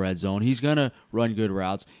ball in the red zone. He's going to run good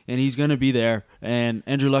routes, and he's going to be there, and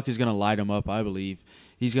Andrew Luck is going to light him up, I believe.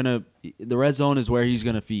 The red zone is where he's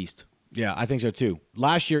going to feast. Yeah, I think so too.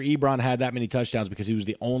 Last year, Ebron had that many touchdowns because he was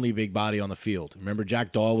the only big body on the field. Remember,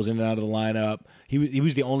 Jack Doyle was in and out of the lineup. He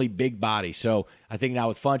was the only big body. So I think now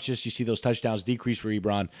with Funchess, you see those touchdowns decrease for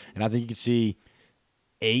Ebron, and I think you could see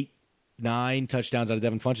 8, 9 touchdowns out of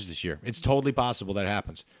Devin Funchess this year. It's totally possible that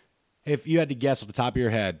happens. If you had to guess off the top of your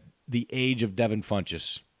head the age of Devin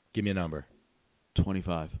Funchess, give me a number.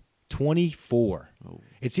 25. 24. Oh.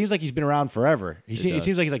 It seems like he's been around forever. It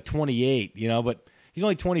seems like he's like 28, but he's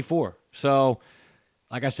only 24. So,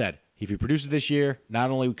 like I said, if he produces this year, not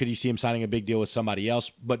only could you see him signing a big deal with somebody else,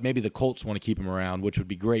 but maybe the Colts want to keep him around, which would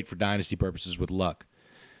be great for dynasty purposes with Luck.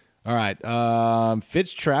 All right.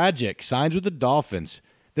 Fitz Tragic signs with the Dolphins.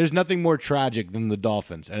 There's nothing more tragic than the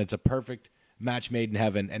Dolphins, and it's a perfect match made in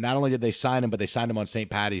heaven. And not only did they sign him, but they signed him on St.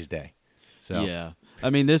 Patty's Day. So Yeah. I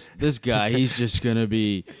mean, this guy, he's just going to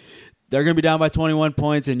be – they're going to be down by 21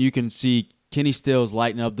 points, and you can see Kenny Stills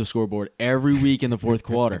lighting up the scoreboard every week in the fourth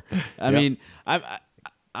quarter. I mean,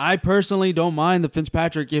 I personally don't mind the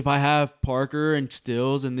Fitzpatrick if I have Parker and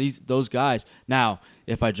Stills and those guys. Now,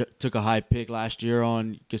 if I took a high pick last year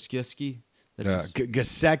on Gesicki –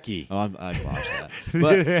 Gesicki. Oh, I botched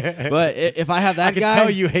that. But if I have that guy, I can tell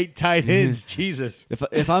you hate tight ends. Jesus.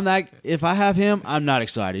 If I have him, I'm not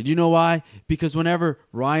excited. You know why? Because whenever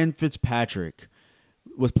Ryan Fitzpatrick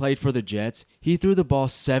was played for the Jets, he threw the ball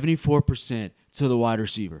 74% to the wide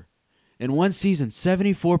receiver. In one season,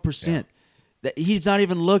 74%. Yeah. That he's not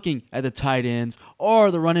even looking at the tight ends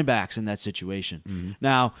or the running backs in that situation. Mm-hmm.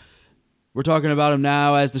 Now, we're talking about him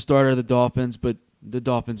now as the starter of the Dolphins, but the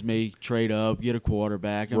Dolphins may trade up, get a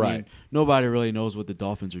quarterback. I mean, nobody really knows what the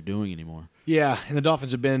Dolphins are doing anymore. Yeah, and the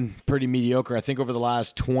Dolphins have been pretty mediocre. I think over the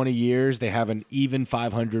last 20 years, they have an even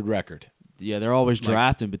 500 record. Yeah, they're always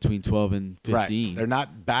drafting between 12 and 15. Right. They're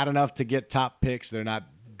not bad enough to get top picks. They're not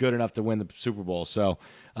good enough to win the Super Bowl. So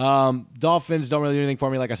Dolphins don't really do anything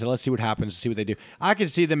for me. Like I said, let's see what happens, see what they do. I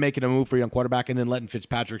could see them making a move for a young quarterback and then letting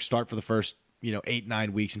Fitzpatrick start for the first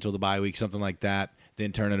 8-9 weeks until the bye week, something like that,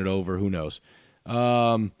 then turning it over. Who knows?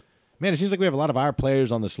 Man, it seems like we have a lot of our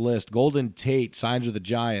players on this list. Golden Tate signs with the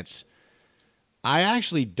Giants. I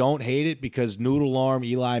actually don't hate it because noodle arm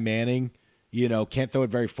Eli Manning, can't throw it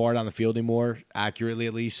very far down the field anymore, accurately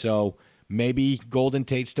at least. So maybe Golden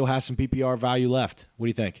Tate still has some PPR value left. What do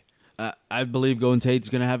you think? I believe Golden Tate's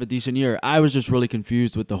going to have a decent year. I was just really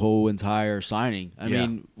confused with the whole entire signing. I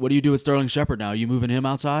mean, what do you do with Sterling Shepard now? You moving him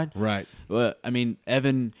outside? Right. Well, I mean,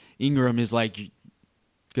 Evan Ingram is like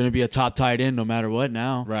going to be a top tight end no matter what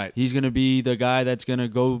now. Right. He's going to be the guy that's going to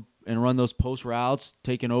go and run those post routes,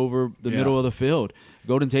 taking over the middle of the field.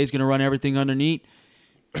 Golden Tate's going to run everything underneath.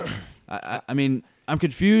 I mean, I'm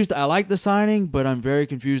confused. I like the signing, but I'm very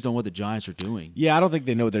confused on what the Giants are doing. Yeah, I don't think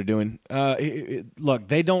they know what they're doing. Look,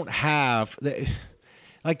 they don't have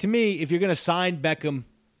 – to me, if you're going to sign Beckham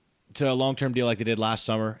to a long-term deal like they did last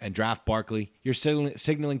summer and draft Barkley, you're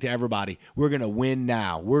signaling to everybody, we're going to win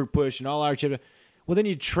now. We're pushing all our chips. Well, then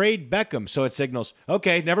you trade Beckham, so it signals,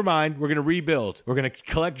 okay, never mind, we're going to rebuild. We're going to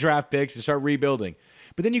collect draft picks and start rebuilding.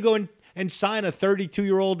 But then you go and sign a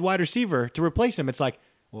 32-year-old wide receiver to replace him. It's like,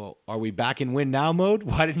 well, are we back in win now mode?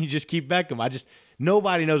 Why didn't you just keep Beckham?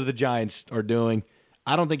 Nobody knows what the Giants are doing.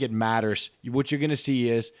 I don't think it matters. What you're going to see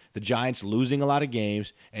is the Giants losing a lot of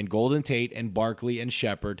games and Golden Tate and Barkley and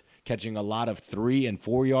Shepard catching a lot of 3 and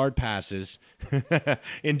 4 yard passes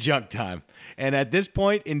in junk time. And at this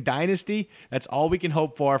point in Dynasty, that's all we can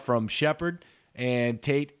hope for from Shepard and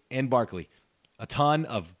Tate and Barkley. A ton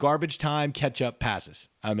of garbage time catch-up passes.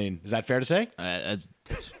 I mean, is that fair to say?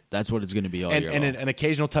 That's what it's going to be all year long. And an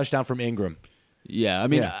occasional touchdown from Ingram. Yeah, I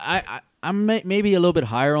mean, I'm maybe a little bit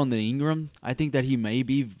higher on the Ingram. I think that he may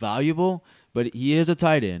be valuable, but he is a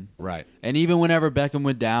tight end. Right. And even whenever Beckham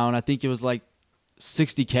went down, I think it was like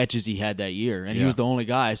 60 catches he had that year, and he was the only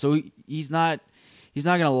guy. So he's not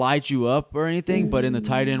going to light you up or anything, but in the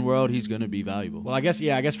tight end world, he's going to be valuable. Well, I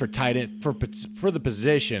guess for tight end, for the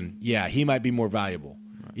position, he might be more valuable.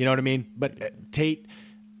 Right. You know what I mean? But Tate,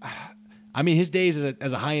 I mean, his days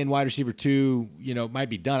as a high-end wide receiver too, might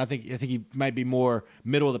be done. I think he might be more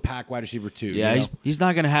middle of the pack wide receiver too. Yeah, he's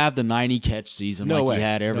not going to have the 90 catch season he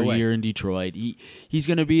had every year in Detroit. He's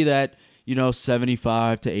going to be that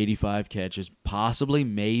 75 to 85 catches, possibly,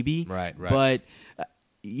 maybe. Right. But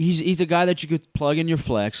he's a guy that you could plug in your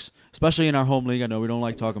flex, especially in our home league. I know we don't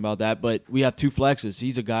like talking about that, but we have 2 flexes.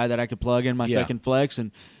 He's a guy that I could plug in my second flex,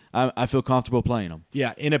 and I feel comfortable playing him.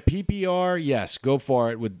 Yeah, in a PPR, yes, go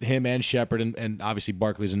for it with him and Shepard, and obviously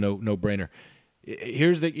Barkley's a no-brainer.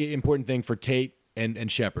 Here's the important thing for Tate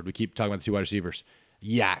and Shepard. We keep talking about the 2 wide receivers.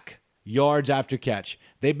 Yak. Yards after catch.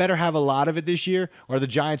 They better have a lot of it this year, or the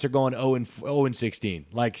Giants are going 0-16.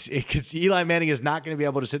 Because Eli Manning is not going to be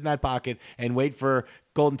able to sit in that pocket and wait for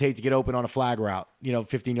Golden Tate to get open on a flag route,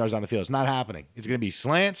 15 yards on the field. It's not happening. It's going to be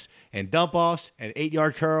slants and dump-offs and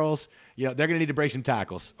 8-yard curls. They're going to need to break some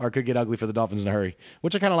tackles, or it could get ugly for the Dolphins in a hurry,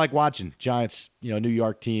 which I kind of like watching. Giants, New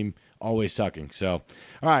York team, always sucking. So,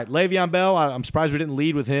 all right, Le'Veon Bell, I'm surprised we didn't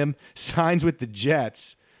lead with him. Signs with the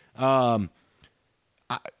Jets.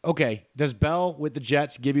 Okay, does Bell with the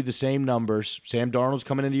Jets give you the same numbers? Sam Darnold's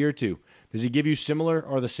coming into year 2. Does he give you similar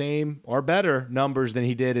or the same or better numbers than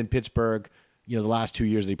he did in Pittsburgh, the last 2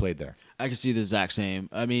 years that he played there? I can see the exact same.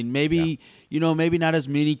 I mean, maybe not as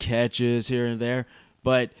many catches here and there,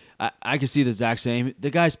 But I can see the exact same. The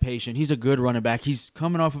guy's patient. He's a good running back. He's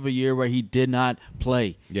coming off of a year where he did not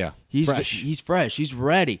play. Yeah. He's Fresh. He's fresh. He's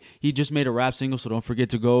ready. He just made a rap single, so don't forget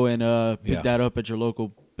to go and pick that up at your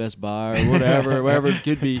local Best Buy or whatever, wherever it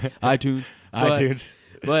could be, iTunes.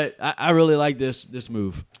 But I really like this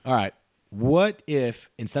move. All right. What if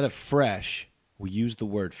instead of fresh, we use the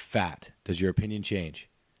word fat? Does your opinion change?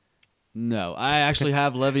 No, I actually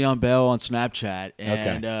have Le'Veon Bell on Snapchat,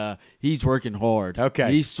 and he's working hard.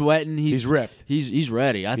 Okay. He's sweating. He's ripped. He's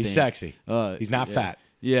ready. I think He's sexy. He's not fat.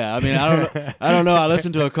 Yeah, I mean, I don't know. I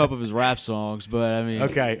listened to a couple of his rap songs, but I mean,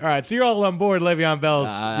 Okay. All right. So you're all on board Le'Veon Bell's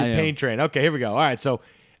I am. pain train. Okay. Here we go. All right. So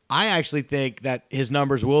I actually think that his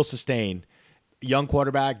numbers will sustain. Young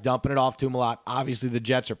quarterback, dumping it off to him a lot. Obviously, the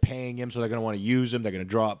Jets are paying him, so they're going to want to use him. They're going to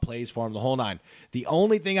draw up plays for him, the whole nine. The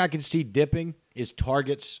only thing I can see dipping is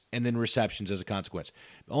targets and then receptions as a consequence.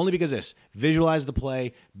 Only because this. Visualize the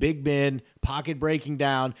play. Big Ben, pocket breaking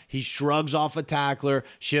down. He shrugs off a tackler,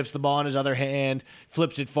 shifts the ball in his other hand,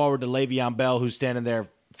 flips it forward to Le'Veon Bell, who's standing there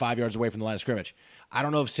 5 yards away from the line of scrimmage. I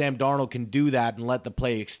don't know if Sam Darnold can do that and let the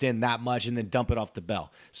play extend that much and then dump it off to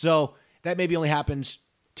Bell. So that maybe only happens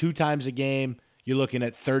 2 times a game. You're looking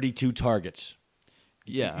at 32 targets.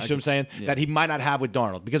 yeah, You see what I'm saying? yeah. That he might not have with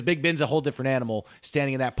Darnold. Because Big Ben's a whole different animal,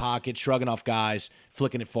 standing in that pocket, shrugging off guys,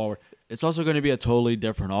 flicking it forward. It's also going to be a totally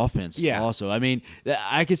different offense. Yeah. Also, I mean,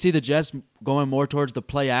 I could see the Jets going more towards the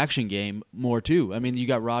play action game more too. I mean, you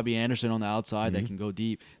got Robbie Anderson on the outside that can go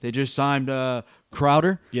deep. They just signed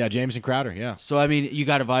Crowder. Yeah, Jameson Crowder, yeah. So, I mean, you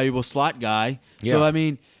got a valuable slot guy. Yeah. So, I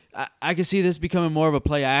mean, I can see this becoming more of a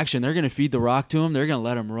play action. They're going to feed the rock to him. They're going to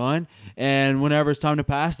let him run. And whenever it's time to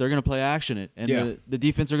pass, they're going to play action it. And the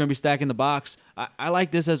defense are going to be stacking the box. I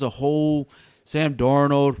like this as a whole. Sam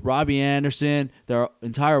Darnold, Robbie Anderson, their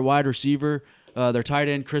entire wide receiver, their tight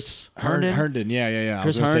end, Chris Herndon. Herndon, yeah.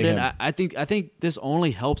 Chris Herndon. I think this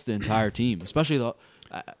only helps the entire team, especially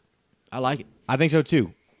I like it. I think so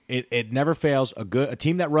too. It never fails. A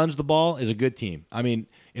team that runs the ball is a good team. I mean,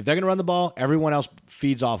 if they're going to run the ball, everyone else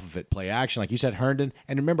feeds off of it. Play action, like you said, Herndon.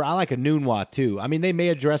 And remember, I like a Nunwa too. I mean, they may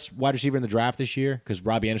address wide receiver in the draft this year because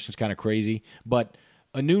Robbie Anderson's kind of crazy. But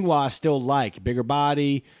a Nunwa I still like. Bigger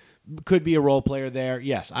body, could be a role player there.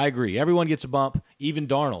 Yes, I agree. Everyone gets a bump, even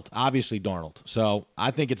Darnold. Obviously, Darnold. So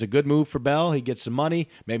I think it's a good move for Bell. He gets some money,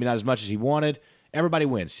 maybe not as much as he wanted. Everybody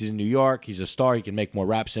wins. He's in New York. He's a star. He can make more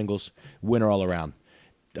rap singles. Winner all around.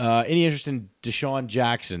 Any interest in Deshaun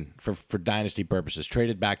Jackson for dynasty purposes?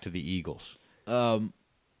 Traded back to the Eagles.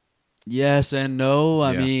 Yes and no.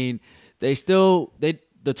 I Yeah. mean,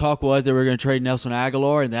 the talk was they were going to trade Nelson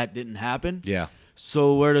Aguilar, and that didn't happen. Yeah.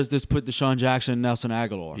 So where does this put Deshaun Jackson and Nelson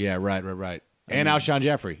Aguilar? Yeah, right. And Alshon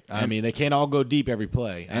Jeffrey. I mean, they can't all go deep every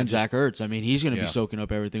play. And Zach Ertz. I mean, he's going to Yeah. be soaking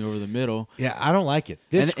up everything over the middle. Yeah, I don't like it.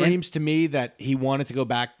 This And- screams to me that he wanted to go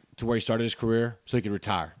back to where he started his career so he could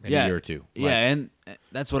retire in a year or two. Yeah, and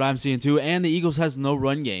that's what I'm seeing too. And the Eagles has no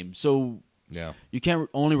run game, so Yeah. you can't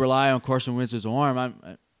only rely on Carson Wentz's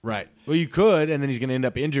arm. Right. Well, you could, and then he's going to end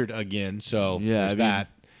up injured again. So Yeah, there's I mean- that.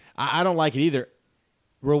 I don't like it either.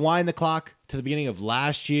 Rewind the clock to the beginning of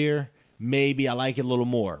last year. Maybe I like it a little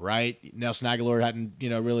more, right? Nelson Aguilar hadn't,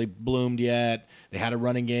 really bloomed yet. They had a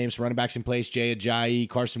running game, so running backs in place. Jay Ajayi,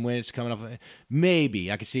 Carson Wentz coming off.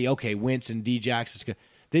 Maybe I could see, okay, Wentz and D. Jackson's good.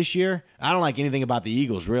 This year, I don't like anything about the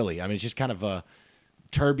Eagles, really. I mean, it's just kind of a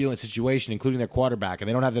turbulent situation, including their quarterback, and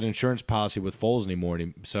they don't have that insurance policy with Foles anymore.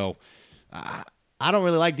 So I don't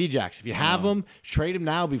really like D-Jax. If you have him, trade him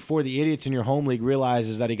now before the idiots in your home league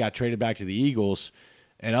realizes that he got traded back to the Eagles.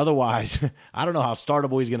 And otherwise, I don't know how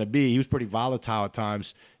startable he's going to be. He was pretty volatile at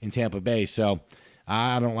times in Tampa Bay, so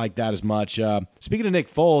I don't like that as much. Speaking of Nick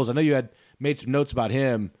Foles, I know you had made some notes about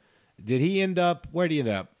him. Did he end up – where did he end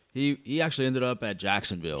up? He actually ended up at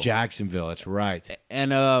Jacksonville. Jacksonville, that's right.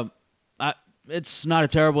 And it's not a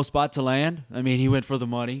terrible spot to land. I mean, he went for the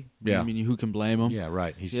money. Yeah. I mean, who can blame him? Yeah,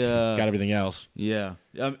 right. He's got everything else. Yeah.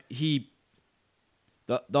 The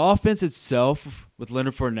offense itself with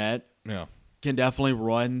Leonard Fournette Yeah. can definitely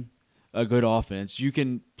run a good offense. You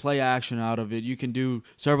can play action out of it. You can do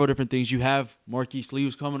several different things. You have Marquise Lee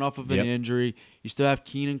who's coming off of an injury. You still have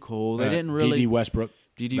Keenan Cole. They didn't really D.D. Westbrook.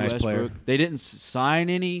 D.D. Nice Westbrook. player. They didn't sign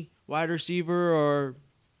any wide receiver or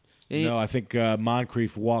any. No, I think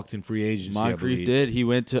Moncrief walked in free agency. I Moncrief believe.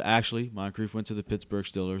 did. Moncrief went to the Pittsburgh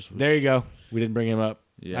Steelers. There you go. We didn't bring him up.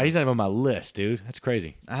 Yeah. He's not even on my list, dude. That's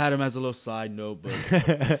crazy. I had him as a little side note, but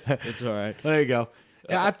it's all right. There you go.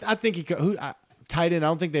 Yeah, I think he could. Tight end. I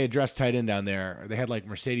don't think they addressed tight end down there. They had like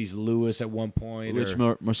Mercedes Lewis at one point. Which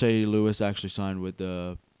Mercedes Lewis actually signed with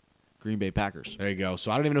the Green Bay Packers. There you go.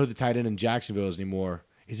 So I don't even know who the tight end in Jacksonville is anymore.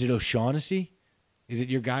 Is it O'Shaughnessy? Is it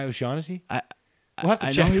your guy O'Shaughnessy? We'll have to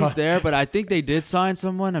I check know he's on- there, but I think they did sign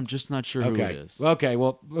someone. I'm just not sure who it is. Okay.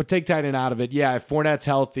 Well, we'll take tight end out of it. Yeah, if Fournette's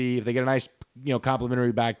healthy, if they get a nice,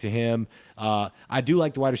 complimentary back to him, I do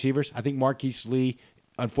like the wide receivers. I think Marquise Lee,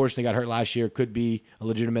 unfortunately, got hurt last year. Could be a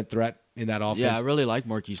legitimate threat in that offense. Yeah, I really like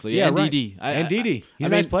Marquise Lee. Yeah, and right. DD. And DD. He's a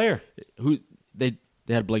nice player. Who they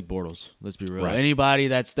had Blake Bortles. Let's be real. Right. Anybody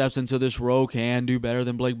that steps into this role can do better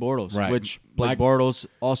than Blake Bortles. Right. Which Blake Bortles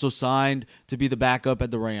also signed to be the backup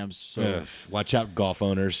at the Rams. So Ugh, watch out, golf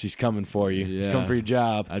owners. He's coming for you. He's Yeah. coming for your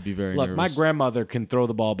job. I'd be very Look, nervous. my grandmother can throw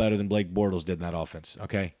the ball better than Blake Bortles did in that offense.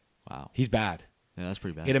 Okay, wow. he's bad. Yeah, that's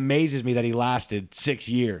pretty bad. It amazes me that he lasted 6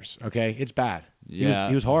 years. Okay, it's bad. Yeah.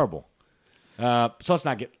 He was horrible. So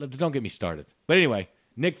don't get me started. But anyway,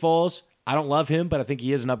 Nick Foles, I don't love him, but I think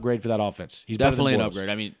he is an upgrade for that offense. He's Definitely an better than Bortles. upgrade.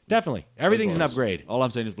 I mean, Definitely, everything's an Bortles. upgrade. All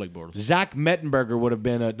I'm saying is Blake Bortles. Zach Mettenberger would have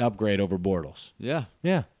been an upgrade over Bortles. Yeah.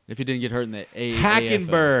 Yeah. If he didn't get hurt in the AFL.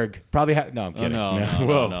 Hackenberg probably. No, I'm kidding. no, no,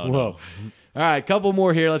 whoa, no, whoa. no. All right, couple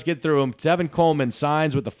more here. Let's get through them. Tevin Coleman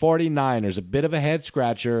signs with the 49ers. A bit of a head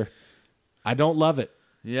scratcher. I don't love it.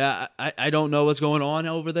 Yeah, I don't know what's going on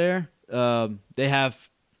over there. They have,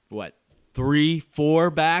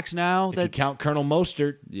 3-4 backs now? If you count Colonel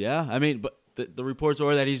Mostert. Yeah, I mean, but the reports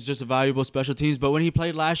are that he's just a valuable special teams. But when he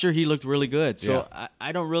played last year, he looked really good. So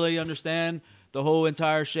I don't really understand the whole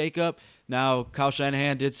entire shakeup. Now, Kyle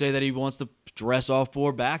Shanahan did say that he wants to dress all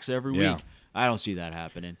 4 backs every Yeah. week. I don't see that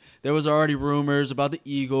happening. There was already rumors about the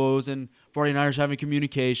Eagles and 49ers having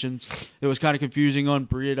communications. It was kind of confusing on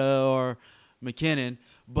Breida or McKinnon.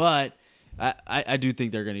 But I do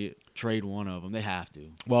think they're going to trade one of them. They have to.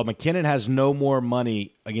 Well, McKinnon has no more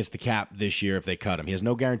money against the cap this year if they cut him. He has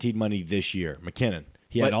no guaranteed money this year. McKinnon.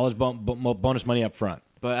 He had all his bonus money up front.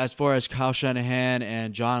 But as far as Kyle Shanahan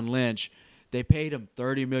and John Lynch, they paid him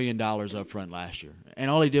 $30 million up front last year.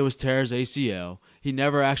 And all he did was tear his ACL. He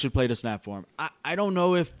never actually played a snap for him. I don't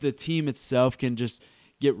know if the team itself can just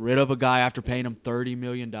get rid of a guy after paying him $30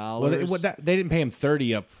 million. Well, they didn't pay him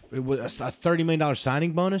 30 up. It was a $30 million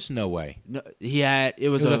signing bonus? No way. No,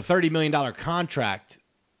 it was a $30 million contract.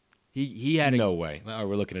 He had No way. Oh,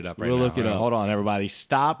 we're looking it up right We'll now. look it All right, up. Hold on, everybody.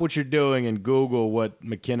 Stop what you're doing and Google what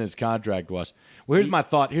McKinnon's contract was. Well, here's my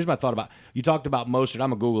thought. Here's my thought about you talked about Mostert.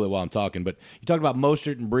 I'm gonna Google it while I'm talking, but you talked about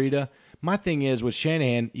Mostert and Breida. My thing is with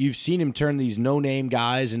Shanahan, you've seen him turn these no-name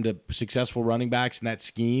guys into successful running backs in that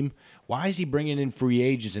scheme. Why is he bringing in free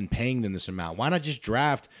agents and paying them this amount? Why not just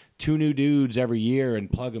draft 2 new dudes every year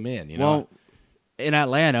and plug them in? You know? Well, in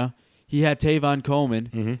Atlanta, he had Tavon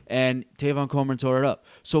Coleman, and Tavon Coleman tore it up.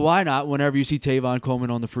 So why not, whenever you see Tavon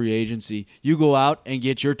Coleman on the free agency, you go out and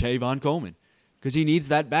get your Tavon Coleman because he needs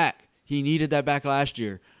that back. He needed that back last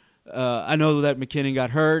year. I know that McKinnon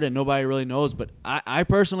got hurt and nobody really knows, but I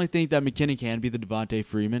personally think that McKinnon can be the Devontae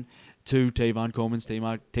Freeman to Tavon Coleman's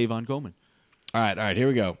Tavon Coleman. All right, here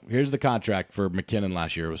we go. Here's the contract for McKinnon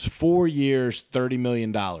last year. It was 4 years, $30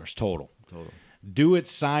 million total. Due at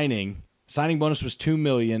signing bonus was $2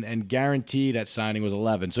 million, and guaranteed at signing was $11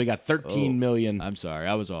 million. So he got $13 million. I'm sorry,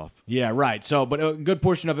 I was off. Yeah, right. So, but a good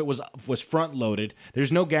portion of it was front loaded.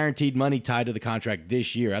 There's no guaranteed money tied to the contract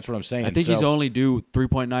this year. That's what I'm saying. I think he's only due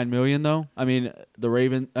 $3.9 million though. I mean, the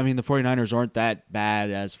 49ers aren't that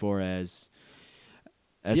bad as far as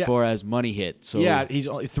money hit. So yeah, he's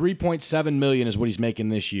only $3.7 million is what he's making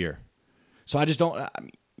this year. So I just don't. I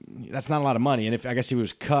mean, that's not a lot of money. And if I guess he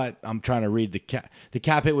was cut, I'm trying to read the cap. The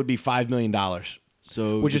cap hit would be $5 million.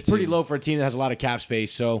 So which is pretty low for a team that has a lot of cap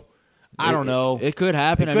space. So I don't know. It could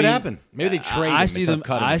happen. It could happen. Maybe they trade him. I see them.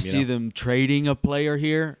 Cutting I him, see them trading a player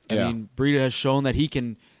here. I mean, Breida has shown that he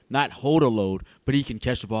can not hold a load, but he can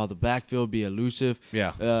catch the ball in the backfield, be elusive.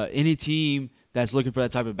 Yeah. Any team that's looking for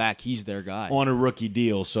that type of back, he's their guy. On a rookie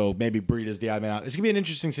deal, so maybe Breida's the odd man out. It's going to be an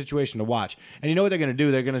interesting situation to watch. And you know what they're going to do?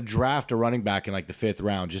 They're going to draft a running back in like the 5th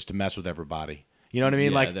round just to mess with everybody. You know what I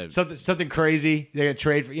mean? Yeah, like something crazy. They're going to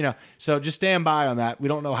trade for, So just stand by on that. We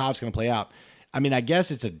don't know how it's going to play out. I mean, I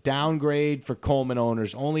guess it's a downgrade for Coleman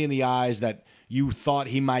owners, only in the eyes that you thought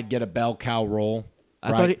he might get a bell cow role.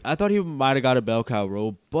 I thought he might have got a bell cow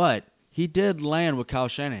role, but he did land with Kyle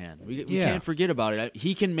Shanahan. We can't forget about it.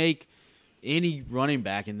 He can make any running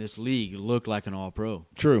back in this league look like an all-pro.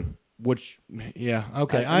 True. Which, yeah,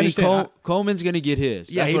 okay. I mean, understand. Coleman's going to get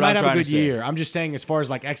his. Yeah, That's he what might I'm have a trying good to say. year. I'm just saying as far as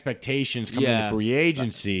like expectations coming into free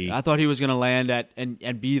agency. I thought he was going to land at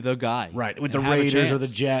and be the guy. Right, with the Raiders or the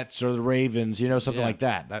Jets or the Ravens, something like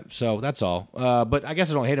that. So that's all. But I guess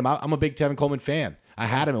I don't hate him. I'm a big Tevin Coleman fan. I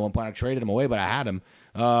had him at one point. I traded him away, but I had him.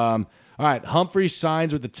 All right, Humphries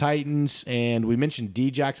signs with the Titans, and we mentioned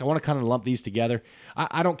Djax. I want to kind of lump these together.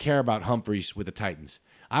 I don't care about Humphries with the Titans.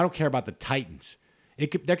 I don't care about the Titans. There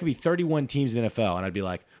could be 31 teams in the NFL, and I'd be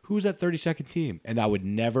like, who's that 32nd team? And I would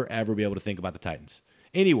never, ever be able to think about the Titans.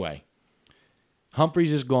 Anyway,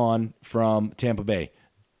 Humphries is gone from Tampa Bay.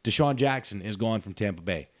 Deshaun Jackson is gone from Tampa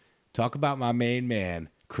Bay. Talk about my main man,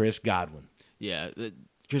 Chris Godwin. Yeah,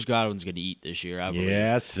 Chris Godwin's going to eat this year, I believe.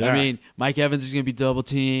 Yes, sir. I mean, Mike Evans is going to be double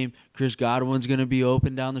teamed. Chris Godwin's going to be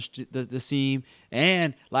open down the seam.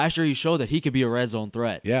 And last year he showed that he could be a red zone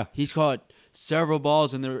threat. Yeah. He's caught several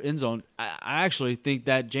balls in the end zone. I actually think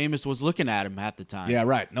that Jameis was looking at him half the time. Yeah,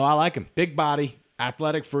 right. No, I like him. Big body,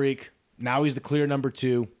 athletic freak. Now he's the clear number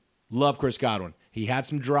 2. Love Chris Godwin. He had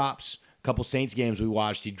some drops. A couple Saints games we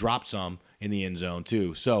watched, he dropped some in the end zone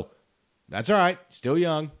too. So that's all right. Still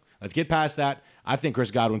young. Let's get past that. I think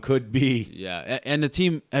Chris Godwin could be. Yeah, and the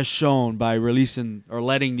team has shown by releasing or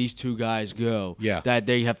letting these two guys go that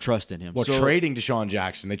they have trust in him. Well, trading Deshaun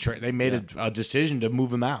Jackson, they made a decision to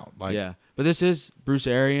move him out. Yeah, but this is Bruce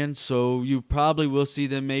Arians, so you probably will see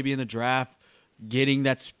them maybe in the draft getting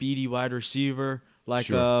that speedy wide receiver like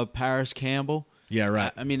Paris Campbell. Yeah,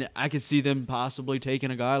 right. I mean, I could see them possibly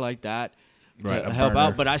taking a guy like that right, to help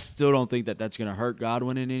out, but I still don't think that that's going to hurt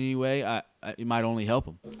Godwin in any way. It might only help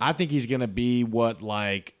him. I think he's going to be what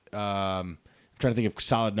I'm trying to think of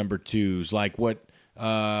solid number 2s, like what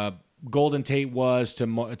Golden Tate was to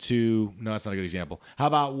no, that's not a good example. How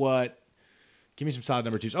about give me some solid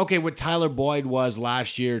number 2s. Okay, what Tyler Boyd was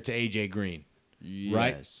last year to AJ Green.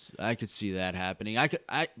 Right? Yes, I could see that happening.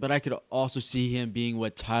 But I could also see him being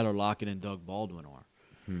what Tyler Lockett and Doug Baldwin are.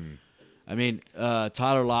 I mean,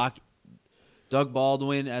 Doug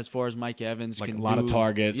Baldwin, as far as Mike Evans, like can a lot of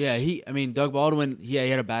targets. Yeah, Doug Baldwin, he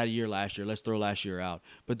had a bad year last year. Let's throw last year out.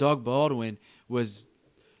 But Doug Baldwin was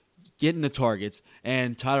getting the targets,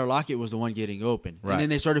 and Tyler Lockett was the one getting open. Right. And then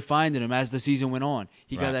they started finding him as the season went on.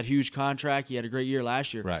 He Right. got that huge contract. He had a great year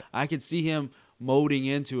last year. Right. I could see him molding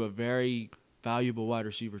into a very valuable wide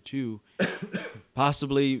receiver too.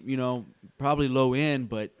 Possibly, probably low end,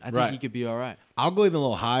 but I think he could be all right. I'll go even a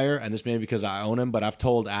little higher, and this may be because I own him, but I've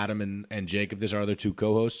told Adam and Jacob, this are our other 2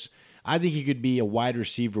 co-hosts, I think he could be a wide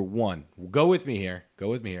receiver 1. Go with me here.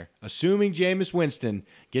 Assuming Jameis Winston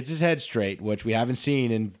gets his head straight, which we haven't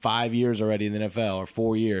seen in 5 years already in the NFL, or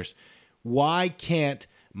 4 years, why can't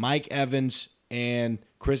Mike Evans and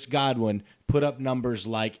Chris Godwin put up numbers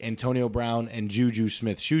like Antonio Brown and Juju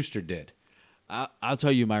Smith-Schuster did? I'll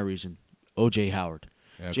tell you my reason. O.J. Howard.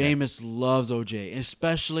 Okay. Jameis loves O.J.,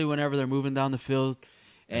 especially whenever they're moving down the field,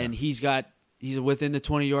 and he's within the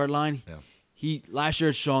 20-yard line. Yeah. Last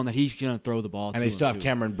year it's shown that he's going to throw the ball. And they still have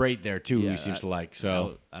Cameron Brate there too, who he seems to like.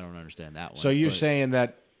 So I don't understand that one. So you're saying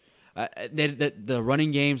that the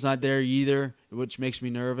running game's not there either, which makes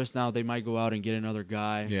me nervous. Now they might go out and get another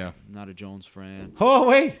guy. Yeah. I'm not a Jones fan. Oh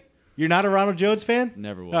wait. You're not a Ronald Jones fan?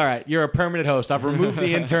 Never was. All right, you're a permanent host. I've removed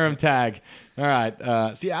the interim tag. All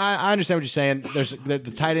right. See, I understand what you're saying.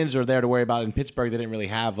 The tight ends are there to worry about. In Pittsburgh, they didn't really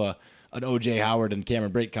have an O.J. Howard and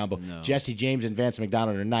Cameron Brate combo. No. Jesse James and Vance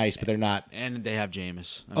McDonald are nice, but they're not. And they have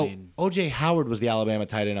Jameis. I mean, O.J. Howard was the Alabama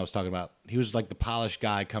tight end I was talking about. He was like the polished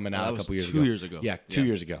guy coming out a couple years ago. 2 years ago. Yeah, 2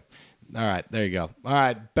 years ago. All right, there you go. All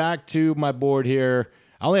right, back to my board here.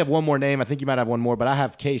 I only have one more name. I think you might have one more, but I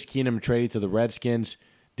have Case Keenum traded to the Redskins.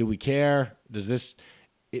 Do we care? Does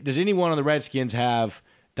anyone on the Redskins have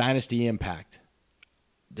dynasty impact?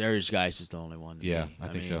 Darius Geis is the only one. Yeah, I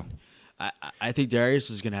think so. I think Darius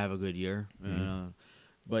is going to have a good year.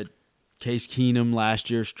 But Case Keenum last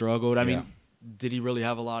year struggled. I mean, did he really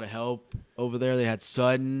have a lot of help over there? They had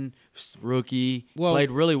Sutton, rookie,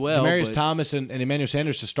 played really well. Demaryius Thomas and Emmanuel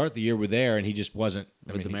Sanders to start the year were there, and he just wasn't.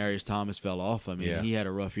 Demaryius Thomas fell off. I mean, he had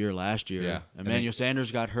a rough year last year. Yeah. Emmanuel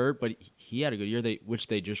Sanders got hurt, but he had a good year, which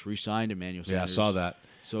they just re-signed Emmanuel Sanders. Yeah, I saw that.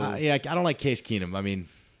 So I don't like Case Keenum. I mean,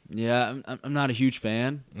 yeah, I'm not a huge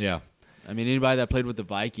fan. Yeah. I mean, anybody that played with the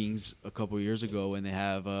Vikings a couple of years ago when they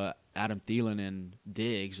have Adam Thielen and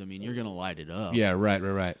Diggs, I mean, you're going to light it up. Yeah,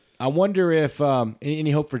 right. I wonder if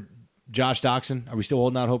any hope for Josh Doxson? Are we still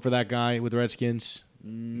holding out hope for that guy with the Redskins?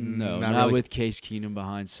 No, not really. with Case Keenum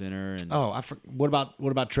behind center. And what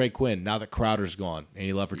about Trey Quinn? Now that Crowder's gone,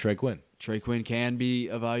 any love for Trey Quinn? Trey Quinn can be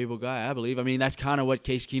a valuable guy, I believe. I mean, that's kind of what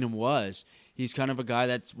Case Keenum was. He's kind of a guy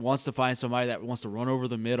that wants to find somebody that wants to run over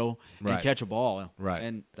the middle and catch a ball. Right.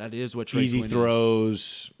 And that is what Trey Quinn is. Easy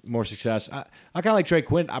throws, more success. I kind of like Trey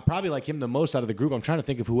Quinn. I probably like him the most out of the group. I'm trying to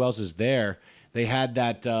think of who else is there. They had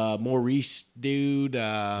that Maurice dude.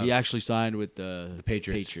 He actually signed with the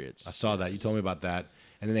Patriots. I saw that. You told me about that.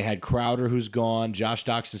 And then they had Crowder, who's gone. Josh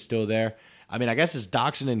Doxson's still there. I mean, I guess it's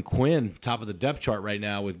Doxson and Quinn top of the depth chart right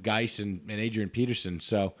now with Geis and Adrian Peterson.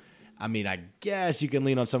 So, I mean, I guess you can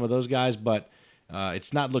lean on some of those guys, but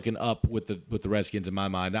it's not looking up with the Redskins in my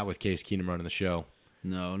mind. Not with Case Keenum running the show.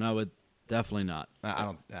 No, not with Definitely not. I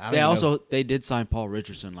don't They even also know. they did sign Paul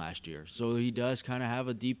Richardson last year, so he does kind of have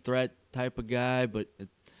a deep threat type of guy. But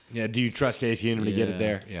Yeah, do you trust Casey Keenum to get it Yeah.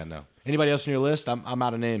 there? Yeah, no. Anybody else on your list? I'm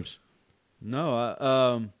out of names.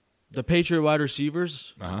 no, the Patriot wide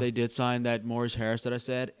receivers Uh-huh. they did sign that Morris Harris that I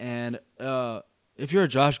said, and if you're a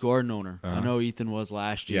Josh Gordon owner, I know Ethan was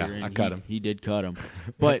last year. Yeah, and I cut him. He did cut him,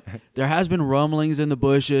 but there has been rumblings in the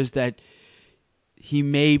bushes that he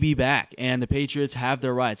may be back, and the Patriots have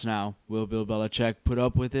their rights now. Will Bill Belichick put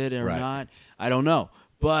up with it or Right. not? I don't know,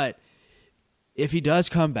 but if he does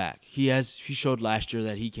come back, he showed last year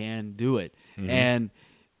that he can do it, Mm-hmm. and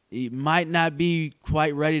he might not be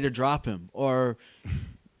quite ready to drop him. Or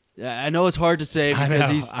I know it's hard to say I because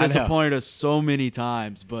know, he's I know. disappointed us so many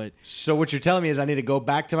times, but So what you're telling me is I need to go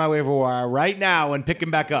back to my waiver wire right now and pick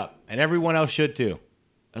him back up, and everyone else should too.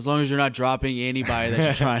 as long as you're not dropping anybody that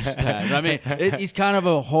you're trying to stash. I mean, he's kind of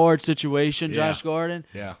a hard situation, Josh Yeah. Gordon.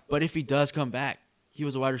 Yeah. But if he does come back, he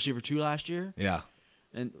was a wide receiver 2 last year, Yeah.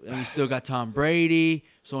 and we still got Tom Brady,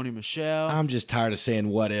 Sony Michel. I'm just tired of saying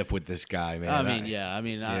what if with this guy, man.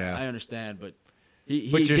 I understand, but he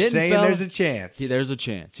But you're didn't saying fail- there's a chance. there's a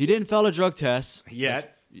chance. He didn't fail a drug test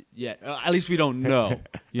Yet. yet. At least we don't know,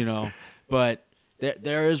 But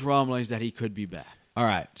there is rumblings that he could be back. All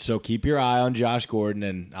right, so keep your eye on Josh Gordon,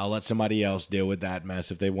 and I'll let somebody else deal with that mess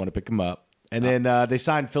if they want to pick him up. And then they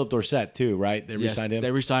signed Philip Dorsett too, right? They re-signed him. They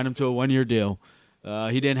re-signed him to a 1-year deal.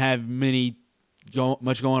 He didn't have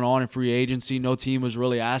much going on in free agency. No team was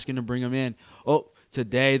really asking to bring him in. Oh,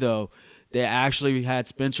 today though, they actually had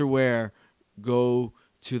Spencer Ware go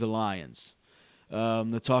to the Lions.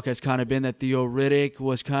 The talk has kind of been that Theo Riddick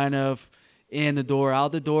was kind of in the door,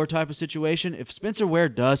 out the door type of situation. If Spencer Ware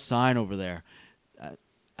does sign over there,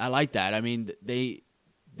 I like that. I mean, they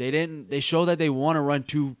show that they want to run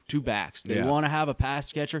two backs. They Yeah. want to have a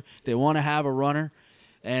pass catcher. They want to have a runner.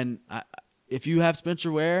 And if you have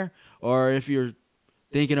Spencer Ware, or if you're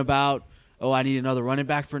thinking about, I need another running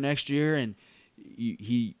back for next year, and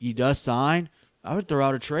he does sign, I would throw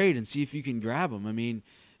out a trade and see if you can grab him. I mean,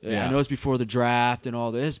 Yeah. I know it's before the draft and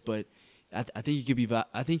all this, but I think he could be.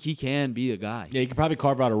 I think he can be a guy. Yeah, you could probably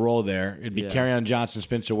carve out a role there. It'd be Yeah. Kerryon Johnson,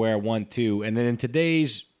 Spencer Ware, 1, 2. And then in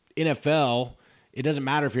today's NFL, it doesn't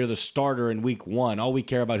matter if you're the starter in week 1. All we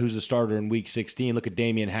care about who's the starter in week 16. Look at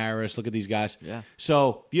Damian Harris. Look at these guys. Yeah.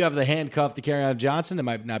 So if you have the handcuff to Kerryon Johnson, it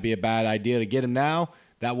might not be a bad idea to get him now.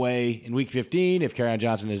 That way, in week 15, if Kerryon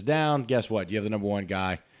Johnson is down, guess what? You have the number 1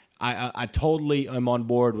 guy. I totally am on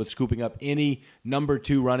board with scooping up any number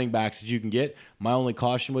 2 running backs that you can get. My only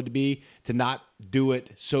caution would be to not do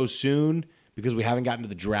it so soon because we haven't gotten to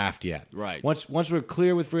the draft yet. Right. Once we're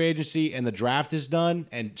clear with free agency and the draft is done,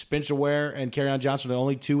 and Spencer Ware and Kerryon Johnson are the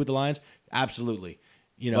only 2 with the Lions, absolutely.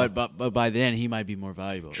 But by then he might be more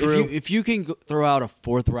valuable. True. If you can throw out a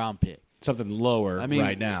 4th round pick, something lower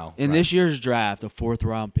right now. in Right. this year's draft, a 4th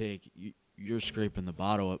round pick, you're scraping the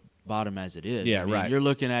bottom as it is. Yeah, I mean, right. You're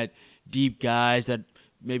looking at deep guys that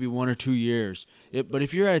maybe 1 or 2 years. But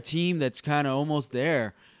if you're at a team that's kind of almost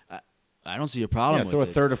there, I don't see a problem Yeah, with throw a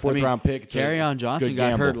it. 3rd or 4th round pick. It's a Kerryon Johnson good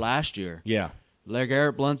got hurt gamble. last year. Yeah.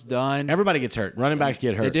 LeGarrette Blount's done. Everybody gets hurt. Running backs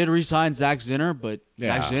get hurt. They did re-sign Zach Zinner, but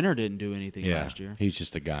Yeah. Zach Zinner didn't do anything Yeah. last year. He's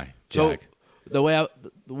just a guy. So Jack. the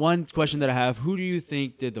one question that I have, who do you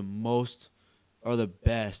think did the most or the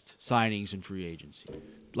best signings in free agency?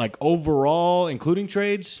 Like overall, including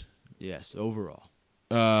trades? Yes, overall.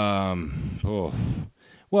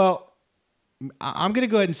 Well, I'm going to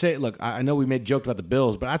go ahead and say, look, I know we joked about the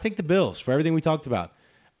Bills, but I think the Bills, for everything we talked about,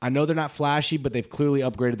 I know they're not flashy, but they've clearly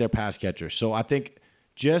upgraded their pass catcher. So I think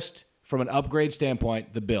just from an upgrade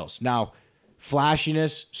standpoint, the Bills. Now,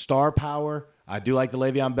 flashiness, star power, I do like the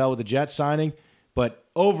Le'Veon Bell with the Jets signing, but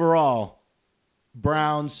overall,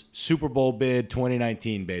 Browns Super Bowl bid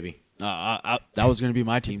 2019, baby. That was going to be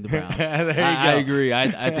my team, the Browns. There you I go. agree.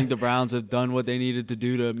 I think the Browns have done what they needed to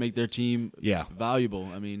do to make their team Yeah. valuable.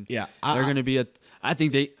 I mean, Yeah. they're going to be I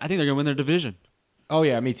think they're going to win their division. Oh,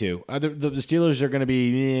 yeah, me too. The Steelers are going to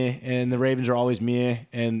be meh, and the Ravens are always meh,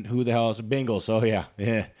 and who the hell is the Bengals? Oh, yeah.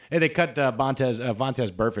 Hey, they cut Vontaze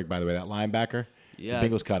Burfict, by the way, that linebacker. Yeah. The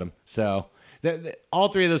Bengals cut him. So all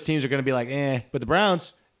 3 of those teams are going to be like, but the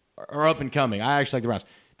Browns are up and coming. I actually like the Browns.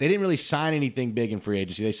 They didn't really sign anything big in free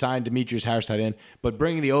agency. They signed Demetrius Harris tight end, but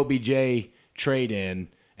bringing the OBJ trade in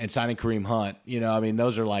and signing Kareem Hunt,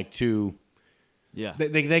 those are like 2. Yeah.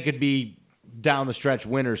 They could be down the stretch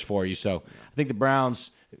winners for you. So I think the Browns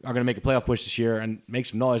are going to make a playoff push this year and make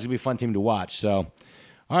some noise. It's going to be a fun team to watch. So,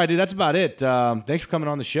 all right, dude, that's about it. Thanks for coming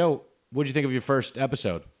on the show. What did you think of your first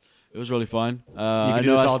episode? It was really fun. can I do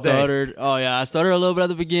know this I all day. stuttered. Oh, yeah. I stuttered a little bit at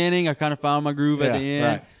the beginning. I kind of found my groove at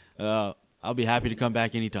Yeah, the end. I'll be happy to come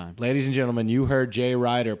back anytime. Ladies and gentlemen, you heard Jay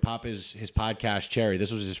Ryder pop his podcast cherry.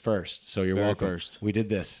 This was his first, so you're Very welcome. first. We did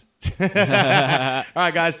this. All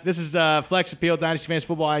right, guys. This is Flex Appeal, Dynasty Fans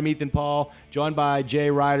Football. I'm Ethan Paul, joined by Jay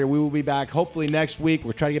Ryder. We will be back hopefully next week.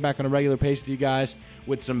 We're trying to get back on a regular pace with you guys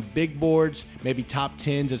with some big boards, maybe top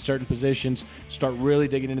 10s at certain positions. Start really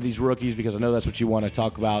digging into these rookies because I know that's what you want to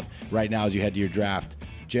talk about right now as you head to your draft.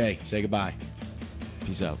 Jay, say goodbye.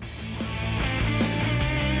 Peace out.